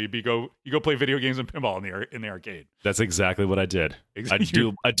with people. You go play video games and pinball in the arcade. That's exactly what I did.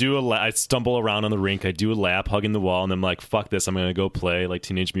 Exactly. I stumble around on the rink. I do a lap, hugging the wall, and I'm like, "Fuck this! I'm gonna go play like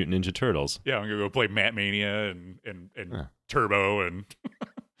Teenage Mutant Ninja Turtles." Yeah, I'm gonna go play Mat Mania and Turbo and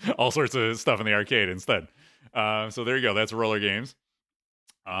all sorts of stuff in the arcade instead. So there you go. That's roller games.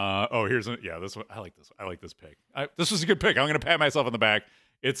 This one. I like this. I like this pick. This was a good pick. I'm gonna pat myself on the back.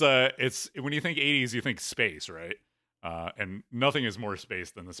 It's when you think 80s, you think space, right? And nothing is more space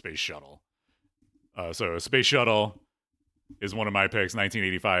than the space shuttle. So Space Shuttle is one of my picks.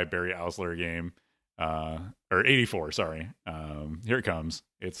 1985 Barry Ausler game, or 84. Sorry. Here it comes.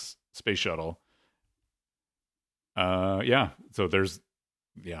 It's Space Shuttle. So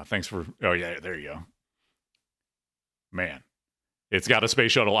thanks for. Oh yeah, there you go. Man, it's got a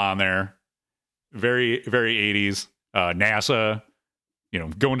space shuttle on there. Very, very 80s. NASA,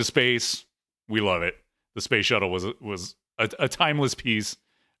 going to space. We love it. The space shuttle was a timeless piece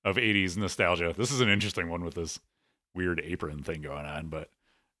of 80s nostalgia. This is an interesting one with this weird apron thing going on, but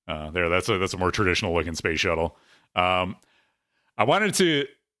that's a more traditional looking space shuttle. I wanted to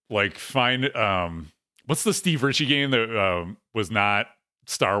find what's the Steve Ritchie game that was not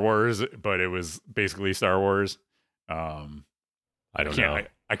Star Wars, but it was basically Star Wars. I don't know.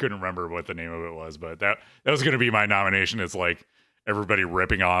 I couldn't remember what the name of it was, but that was going to be my nomination. It's like everybody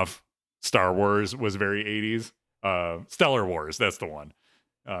ripping off Star Wars was very 80s. Stellar Wars, that's the one.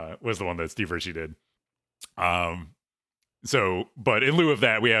 Was the one that Steve Ritchie did. But in lieu of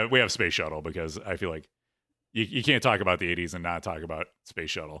that, we have Space Shuttle because I feel like you can't talk about the 80s and not talk about Space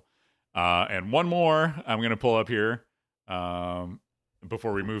Shuttle. And one more I'm going to pull up here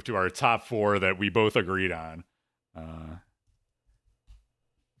before we move to our top four that we both agreed on.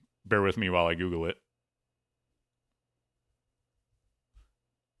 Bear with me while I Google it.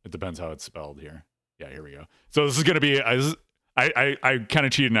 It depends how it's spelled here. Yeah, here we go. So this is going to be, I kind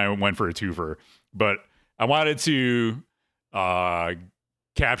of cheated and I went for a twofer, but I wanted to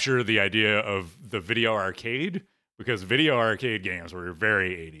capture the idea of the video arcade because video arcade games were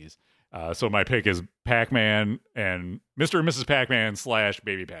very 80s. So my pick is Pac-Man and Mr. and Mrs. Pac-Man /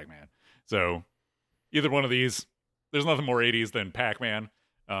 Baby Pac-Man. So either one of these, there's nothing more 80s than Pac-Man.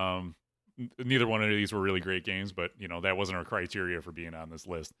 neither one of these were really great games, but that wasn't our criteria for being on this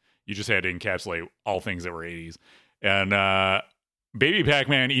list. You just had to encapsulate all things that were 80s. And Baby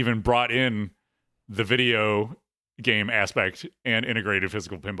Pac-Man even brought in the video game aspect and integrated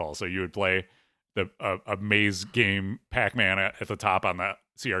physical pinball. So you would play a maze game Pac-Man at the top on the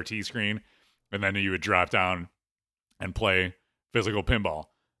CRT screen, and then you would drop down and play physical pinball.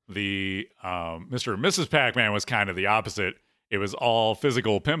 The Mr. and Mrs. Pac-Man was kind of the opposite. It was all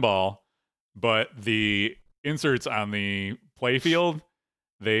physical pinball, but the inserts on the play field,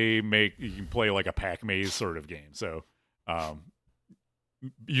 you can play like a Pac maze sort of game. So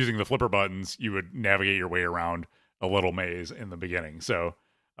using the flipper buttons, you would navigate your way around a little maze in the beginning. So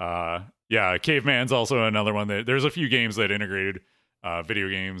Caveman's also another one there's a few games that integrated video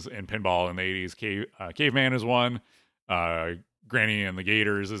games and pinball in the 80s. Caveman is one. Granny and the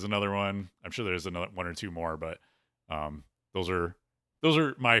Gators is another one. I'm sure there's another one or two more, but those are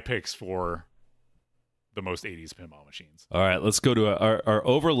my picks for the most 80s pinball machines. All right, let's go to our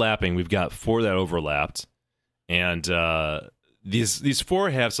overlapping. We've got 4 that overlapped, and these 4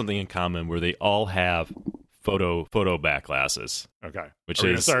 have something in common where they all have photo back glasses. Okay, which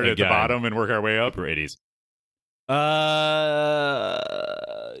is start at the bottom and work our way up. For 80s.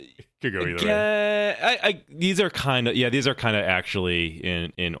 Could go either way. These are kind of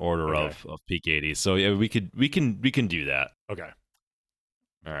actually in order of peak 80s. So yeah, we can do that. Okay.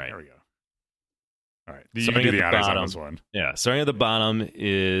 All right. There we go. All right. You do the honors on this one. Yeah. Starting at the bottom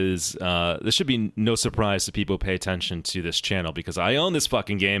is this should be no surprise to people who pay attention to this channel because I own this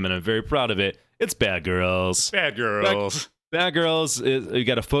fucking game and I'm very proud of it. It's Bad Girls. Bad Girls. Bad Girls. We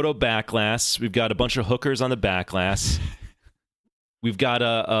got a photo back glass. We've got a bunch of hookers on the back glass. We've got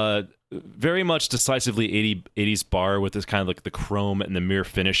a very much decisively 80s bar with this kind of like the chrome and the mirror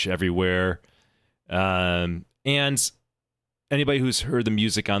finish everywhere. And anybody who's heard the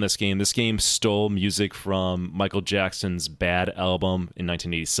music on this game stole music from Michael Jackson's Bad album in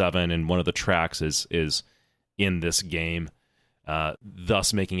 1987, and one of the tracks is in this game,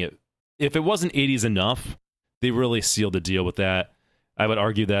 thus making it, if it wasn't 80s enough, they really sealed the deal with that. I would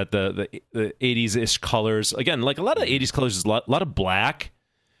argue that the 80s-ish colors, again, like a lot of 80s colors is a lot of black,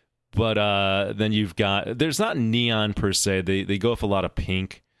 but then there's not neon per se. They go with a lot of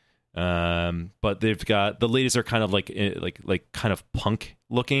pink, but they've got, the ladies are kind of like kind of punk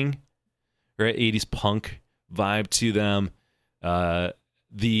looking, right? 80s punk vibe to them.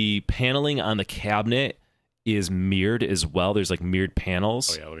 The paneling on the cabinet is mirrored as well. There's like mirrored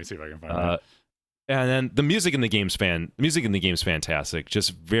panels. Oh yeah, let me see if I can find that. And then the music in the game's fantastic.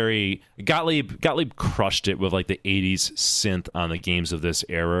 Just very Gottlieb crushed it with like the 80s synth on the games of this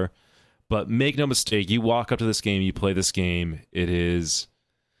era. But make no mistake, you walk up to this game, you play this game, it is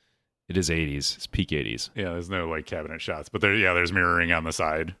 80s. It's peak 80s. Yeah, there's no like cabinet shots, but there's mirroring on the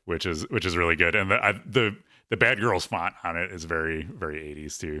side, which is really good. And the Bad Girls font on it is very, very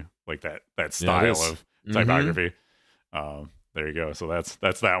 80s too, like that style of typography. There you go. So that's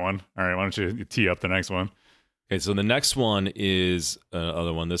that one. All right, why don't you tee up the next one? Okay, so the next one is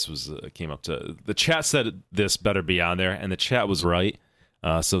another one. This was came up to the chat said this better be on there, and the chat was right.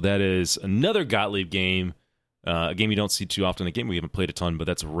 So that is another Gottlieb game, a game you don't see too often. A game we haven't played a ton, but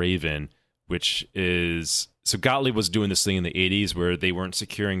that's Raven, which is, so Gottlieb was doing this thing in the 80s where they weren't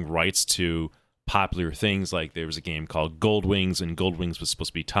securing rights to popular things. Like there was a game called Gold Wings, and Gold Wings was supposed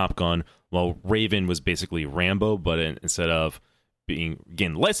to be Top Gun, while Raven was basically Rambo, but instead of getting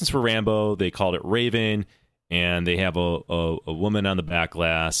the license for Rambo, they called it Raven, and they have a woman on the back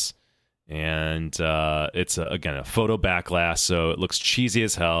glass, and it's again a photo back glass, so it looks cheesy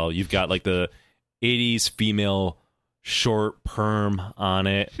as hell. You've got like the 80s female short perm on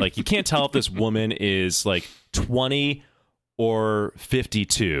it. Like you can't tell if this woman is like 20 or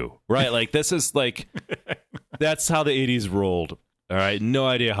 52, right? Like this is like, that's how the 80s rolled. All right, no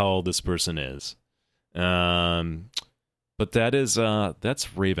idea how old this person is. But that's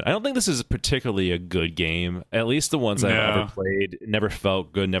Raven. I don't think this is particularly a good game. At least the ones I've ever played never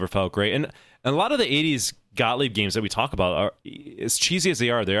felt good, never felt great. And a lot of the 80s Gottlieb games that we talk about are, as cheesy as they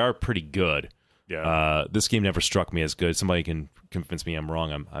are pretty good. Yeah. This game never struck me as good. Somebody can convince me I'm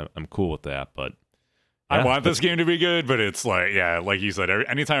wrong. I'm cool with that, but I want this game to be good, but it's like, yeah, like you said,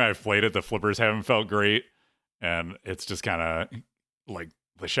 anytime I've played it, the flippers haven't felt great, and it's just kind of like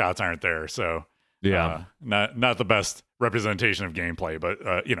the shots aren't there. So yeah, not the best representation of gameplay, but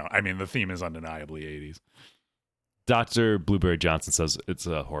I mean, the theme is undeniably 80s. Dr. Blueberry Johnson says it's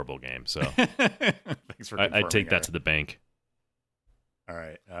a horrible game, so thanks for I take that to the bank. All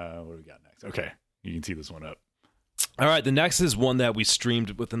right, what do we got next? Okay, you can tee this one up. All right, the next is one that we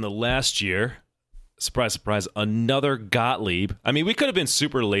streamed within the last year. surprise, surprise, another Gottlieb. I mean, we could have been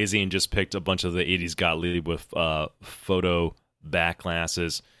super lazy and just picked a bunch of the 80s Gottlieb with photo back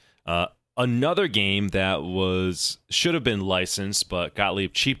glasses. Another game that should have been licensed, but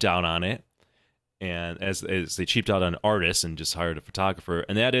Gottlieb cheaped out on it. And as they cheaped out on artists and just hired a photographer,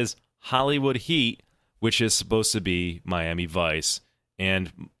 and that is Hollywood Heat, which is supposed to be Miami Vice.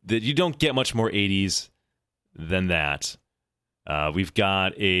 And you don't get much more 80s than that. We've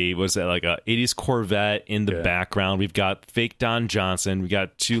got a 80s Corvette in the background. We've got fake Don Johnson. We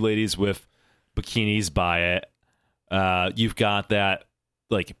got two ladies with bikinis by it. You've got that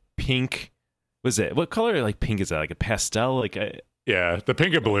like pink. What color like pink is that? Like a pastel? The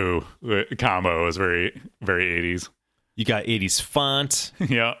pink and blue combo is very, very 80s. You got 80s font.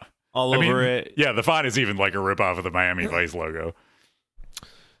 Yeah. All over it. Yeah, the font is even like a ripoff of the Miami Vice logo.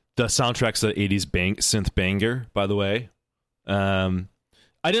 The soundtrack's an 80s synth banger, by the way.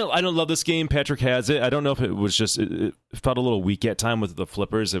 I don't love this game. Patrick has it. I don't know if it was just it felt a little weak at time with the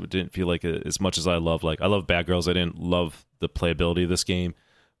flippers. It didn't feel like it, as much as I love Bad Girls. I didn't love the playability of this game,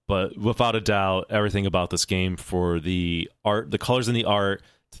 but without a doubt, everything about this game, for the art, the colors in the art,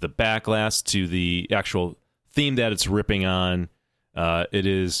 to the backlash, to the actual theme that it's ripping on, it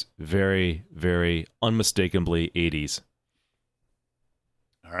is very, very unmistakably 80s.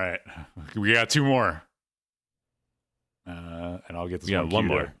 All right, we got two more. And I'll get this one. One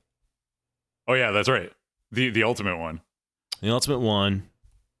more. Oh yeah, that's right. The ultimate one. The ultimate one.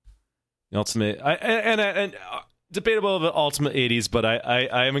 The ultimate. And debatable of the ultimate 80s, but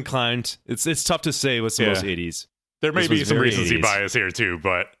I am inclined. It's tough to say what's the most 80s. There may be some recency bias here too,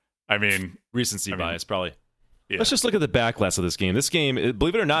 but I mean bias probably. Yeah. Let's just look at the backlash of this game. This game,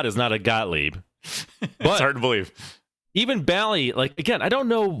 believe it or not, is not a Gottlieb. But it's hard to believe. Even Bally, again, I don't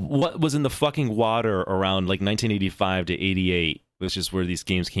know what was in the fucking water around 1985 to 88, which is where these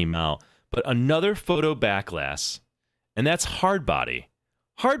games came out. But another photo backlash, and that's Hard Body.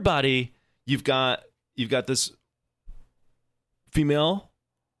 Hard Body, you've got this female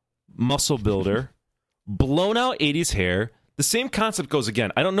muscle builder, blown out 80s hair. The same concept goes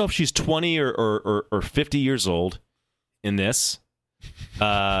again. I don't know if she's 20 or 50 years old in this.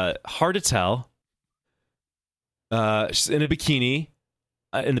 Hard to tell. She's in a bikini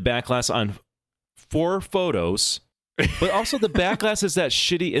in the backlash on 4 photos, but also the backlash is that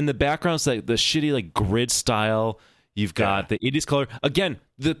shitty in the background's like the shitty grid style. You've got the 80s color again,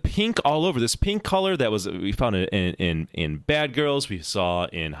 the pink all over. This pink color that we found in Bad Girls, we saw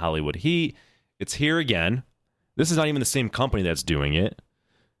in Hollywood Heat. It's here again. This is not even the same company that's doing it,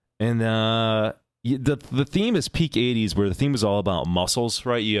 and the theme is peak 80s, where the theme is all about muscles,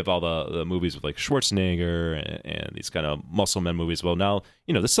 right? You have all the movies with Schwarzenegger and these kind of muscle men movies. Well, now,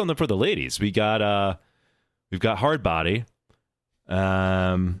 this is something for the ladies. We've got Hard Body.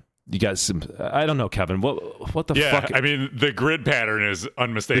 You got some, I don't know, Kevin, what the fuck? I mean, the grid pattern is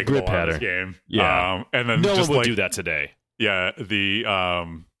unmistakable on this game. Yeah. And then no one would do that today. Yeah.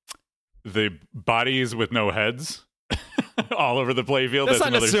 The bodies with no heads. All over the playfield. That's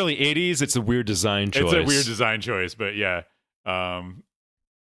not necessarily 80s. It's a weird design choice. It's a weird design choice, but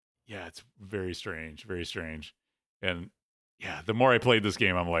it's very strange, very strange. And the more I played this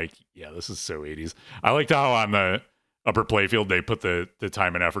game, I'm like, this is so 80s. I liked how on the upper playfield they put the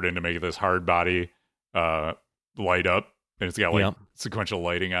time and effort in to make this Hard Body light up, and it's got sequential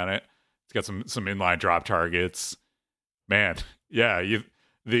lighting on it. It's got some inline drop targets. Man,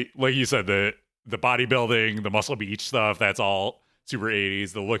 like you said, the bodybuilding, the Muscle Beach stuff, that's all super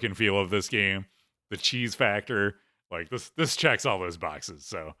 80s. The look and feel of this game, the cheese factor, this checks all those boxes.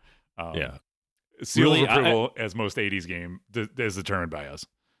 So, seal of approval as most 80s game is determined by us.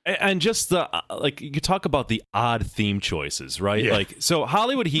 And just you could talk about the odd theme choices, right? Yeah. So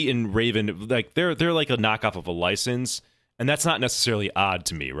Hollywood Heat and Raven, they're like a knockoff of a license, and that's not necessarily odd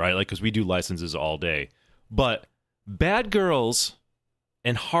to me, right? Because we do licenses all day. But Bad Girls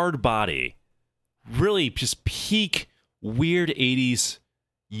and Hard Body really just peak weird 80s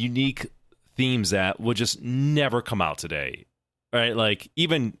unique themes that would just never come out today, right?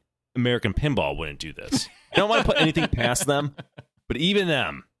 Even American Pinball wouldn't do this. I don't want to put anything past them, but even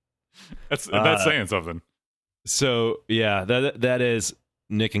them, that's saying something. So that is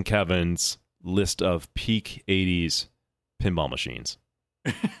Nick and Kevin's list of peak 80s pinball machines.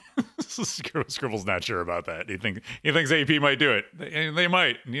 Scribble's not sure about that. He thinks AP might do it. They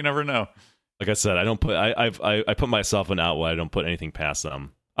might. You never know. Like I said, I don't put. I put myself in out where I don't put anything past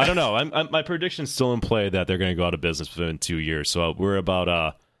them. I don't know. My prediction's still in play that they're going to go out of business within 2 years. So we're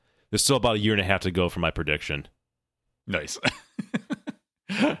about there's still about a year and a half to go for my prediction. Nice.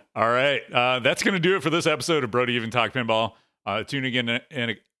 All right, that's going to do it for this episode of Brody Even Talk Pinball. Tune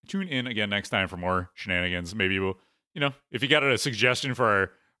in again next time for more shenanigans. Maybe we'll, if you got a suggestion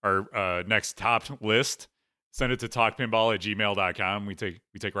for our next top list, send it to talkpinball@gmail.com. We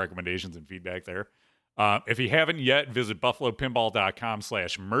take recommendations and feedback there. If you haven't yet, visit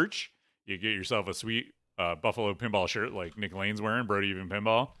buffalopinball.com/merch. You get yourself a sweet Buffalo Pinball shirt like Nick Lane's wearing, Brody Even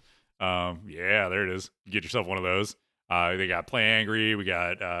Pinball. Yeah, there it is. You get yourself one of those. They got Play Angry. We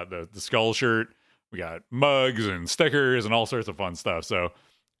got the skull shirt. We got mugs and stickers and all sorts of fun stuff. So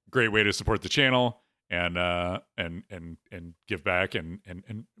great way to support the channel and give back and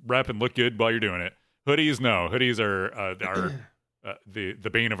rep and look good while you're doing it. Hoodies are the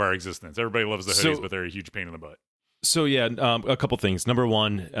bane of our existence. Everybody loves the hoodies, but they're a huge pain in the butt. So yeah, a couple things. Number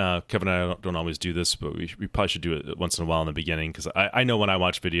one, Kevin and I don't always do this, but we probably should do it once in a while in the beginning, because I know when I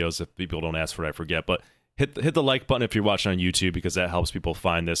watch videos, if people don't ask for it, I forget. But hit the like button if you're watching on YouTube, because that helps people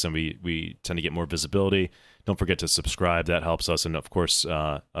find this, and we tend to get more visibility. Don't forget to subscribe. That helps us. And of course,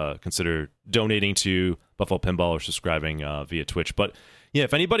 consider donating to Buffalo Pinball or subscribing via Twitch. But yeah,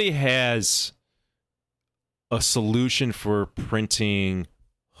 if anybody has a solution for printing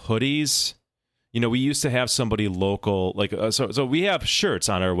hoodies, we used to have somebody local, like so we have shirts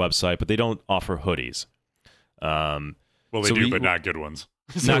on our website, but they don't offer hoodies. Well, they do, but not good ones.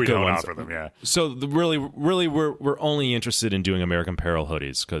 So not we good don't ones. offer them. Yeah. So really, we're only interested in doing American Apparel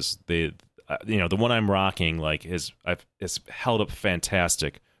hoodies, because they, the one I'm rocking has held up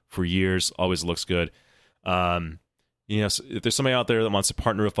fantastic for years. Always looks good. So if there's somebody out there that wants to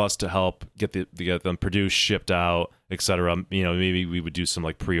partner with us to help get them produced, shipped out, etc., maybe we would do some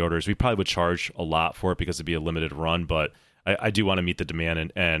like pre-orders. We probably would charge a lot for it because it'd be a limited run, but I do want to meet the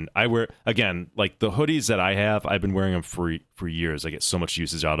demand. And I wear, again, like the hoodies that I have, I've been wearing them for years. I get so much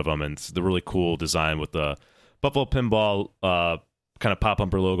usage out of them, and it's the really cool design with the Buffalo Pinball kind of pop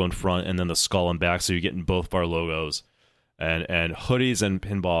bumper logo in front, and then the skull and back, so you're getting both of our logos. And hoodies and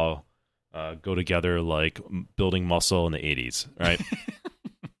pinball go together like building muscle in the 80s, right?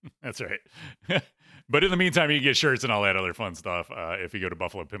 That's right. But in the meantime, you can get shirts and all that other fun stuff if you go to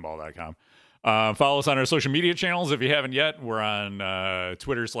buffalopinball.com. Follow us on our social media channels if you haven't yet. We're on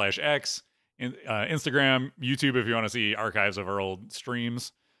Twitter/X, Instagram, YouTube if you want to see archives of our old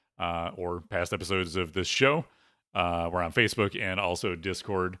streams or past episodes of this show. We're on Facebook and also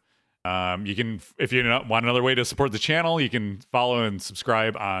Discord. You can, if you want another way to support the channel, you can follow and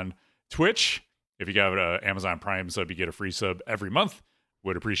subscribe on Twitch. If you got an Amazon Prime sub, you get a free sub every month.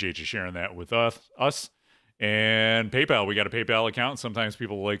 Would appreciate you sharing that with us. And PayPal, we got a PayPal account. Sometimes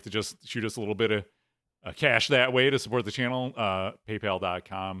people like to just shoot us a little bit of cash that way to support the channel.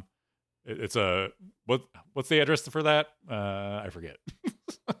 PayPal.com. It's what's the address for that? I forget.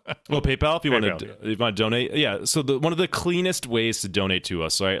 Well, PayPal, if you PayPal, want to donate. Yeah. So one of the cleanest ways to donate to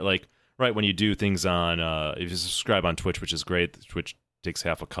us, right? Like right when you do things on, if you subscribe on Twitch, which is great, Twitch takes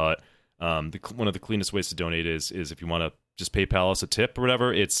half a cut. One of the cleanest ways to donate is if you want to just PayPal us a tip or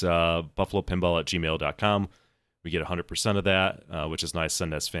whatever, it's buffalopinball@gmail.com. We get 100% of that, which is nice.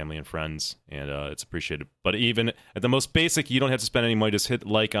 Send us family and friends, and it's appreciated. But even at the most basic, you don't have to spend any money. Just hit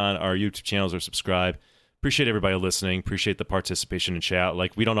like on our YouTube channels or subscribe. Appreciate everybody listening. Appreciate the participation in chat.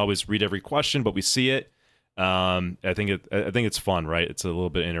 Like, we don't always read every question, but we see it. I think it's fun, right? It's a little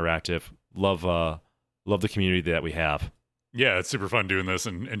bit interactive. Love the community that we have. Yeah, it's super fun doing this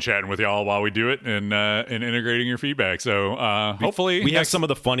and chatting with y'all while we do it and integrating your feedback. So hopefully we have some of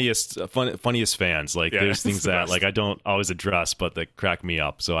the funniest fans. Like there's things that like I don't always address, but that crack me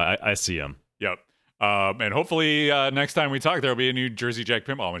up. So I see them. Yep. And hopefully next time we talk, there'll be a new Jersey Jack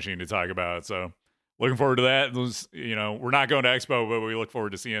pinball machine to talk about. So looking forward to that. We're not going to Expo, but we look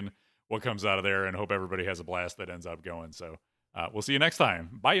forward to seeing what comes out of there, and hope everybody has a blast that ends up going. So we'll see you next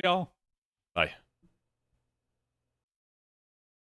time. Bye, y'all. Bye.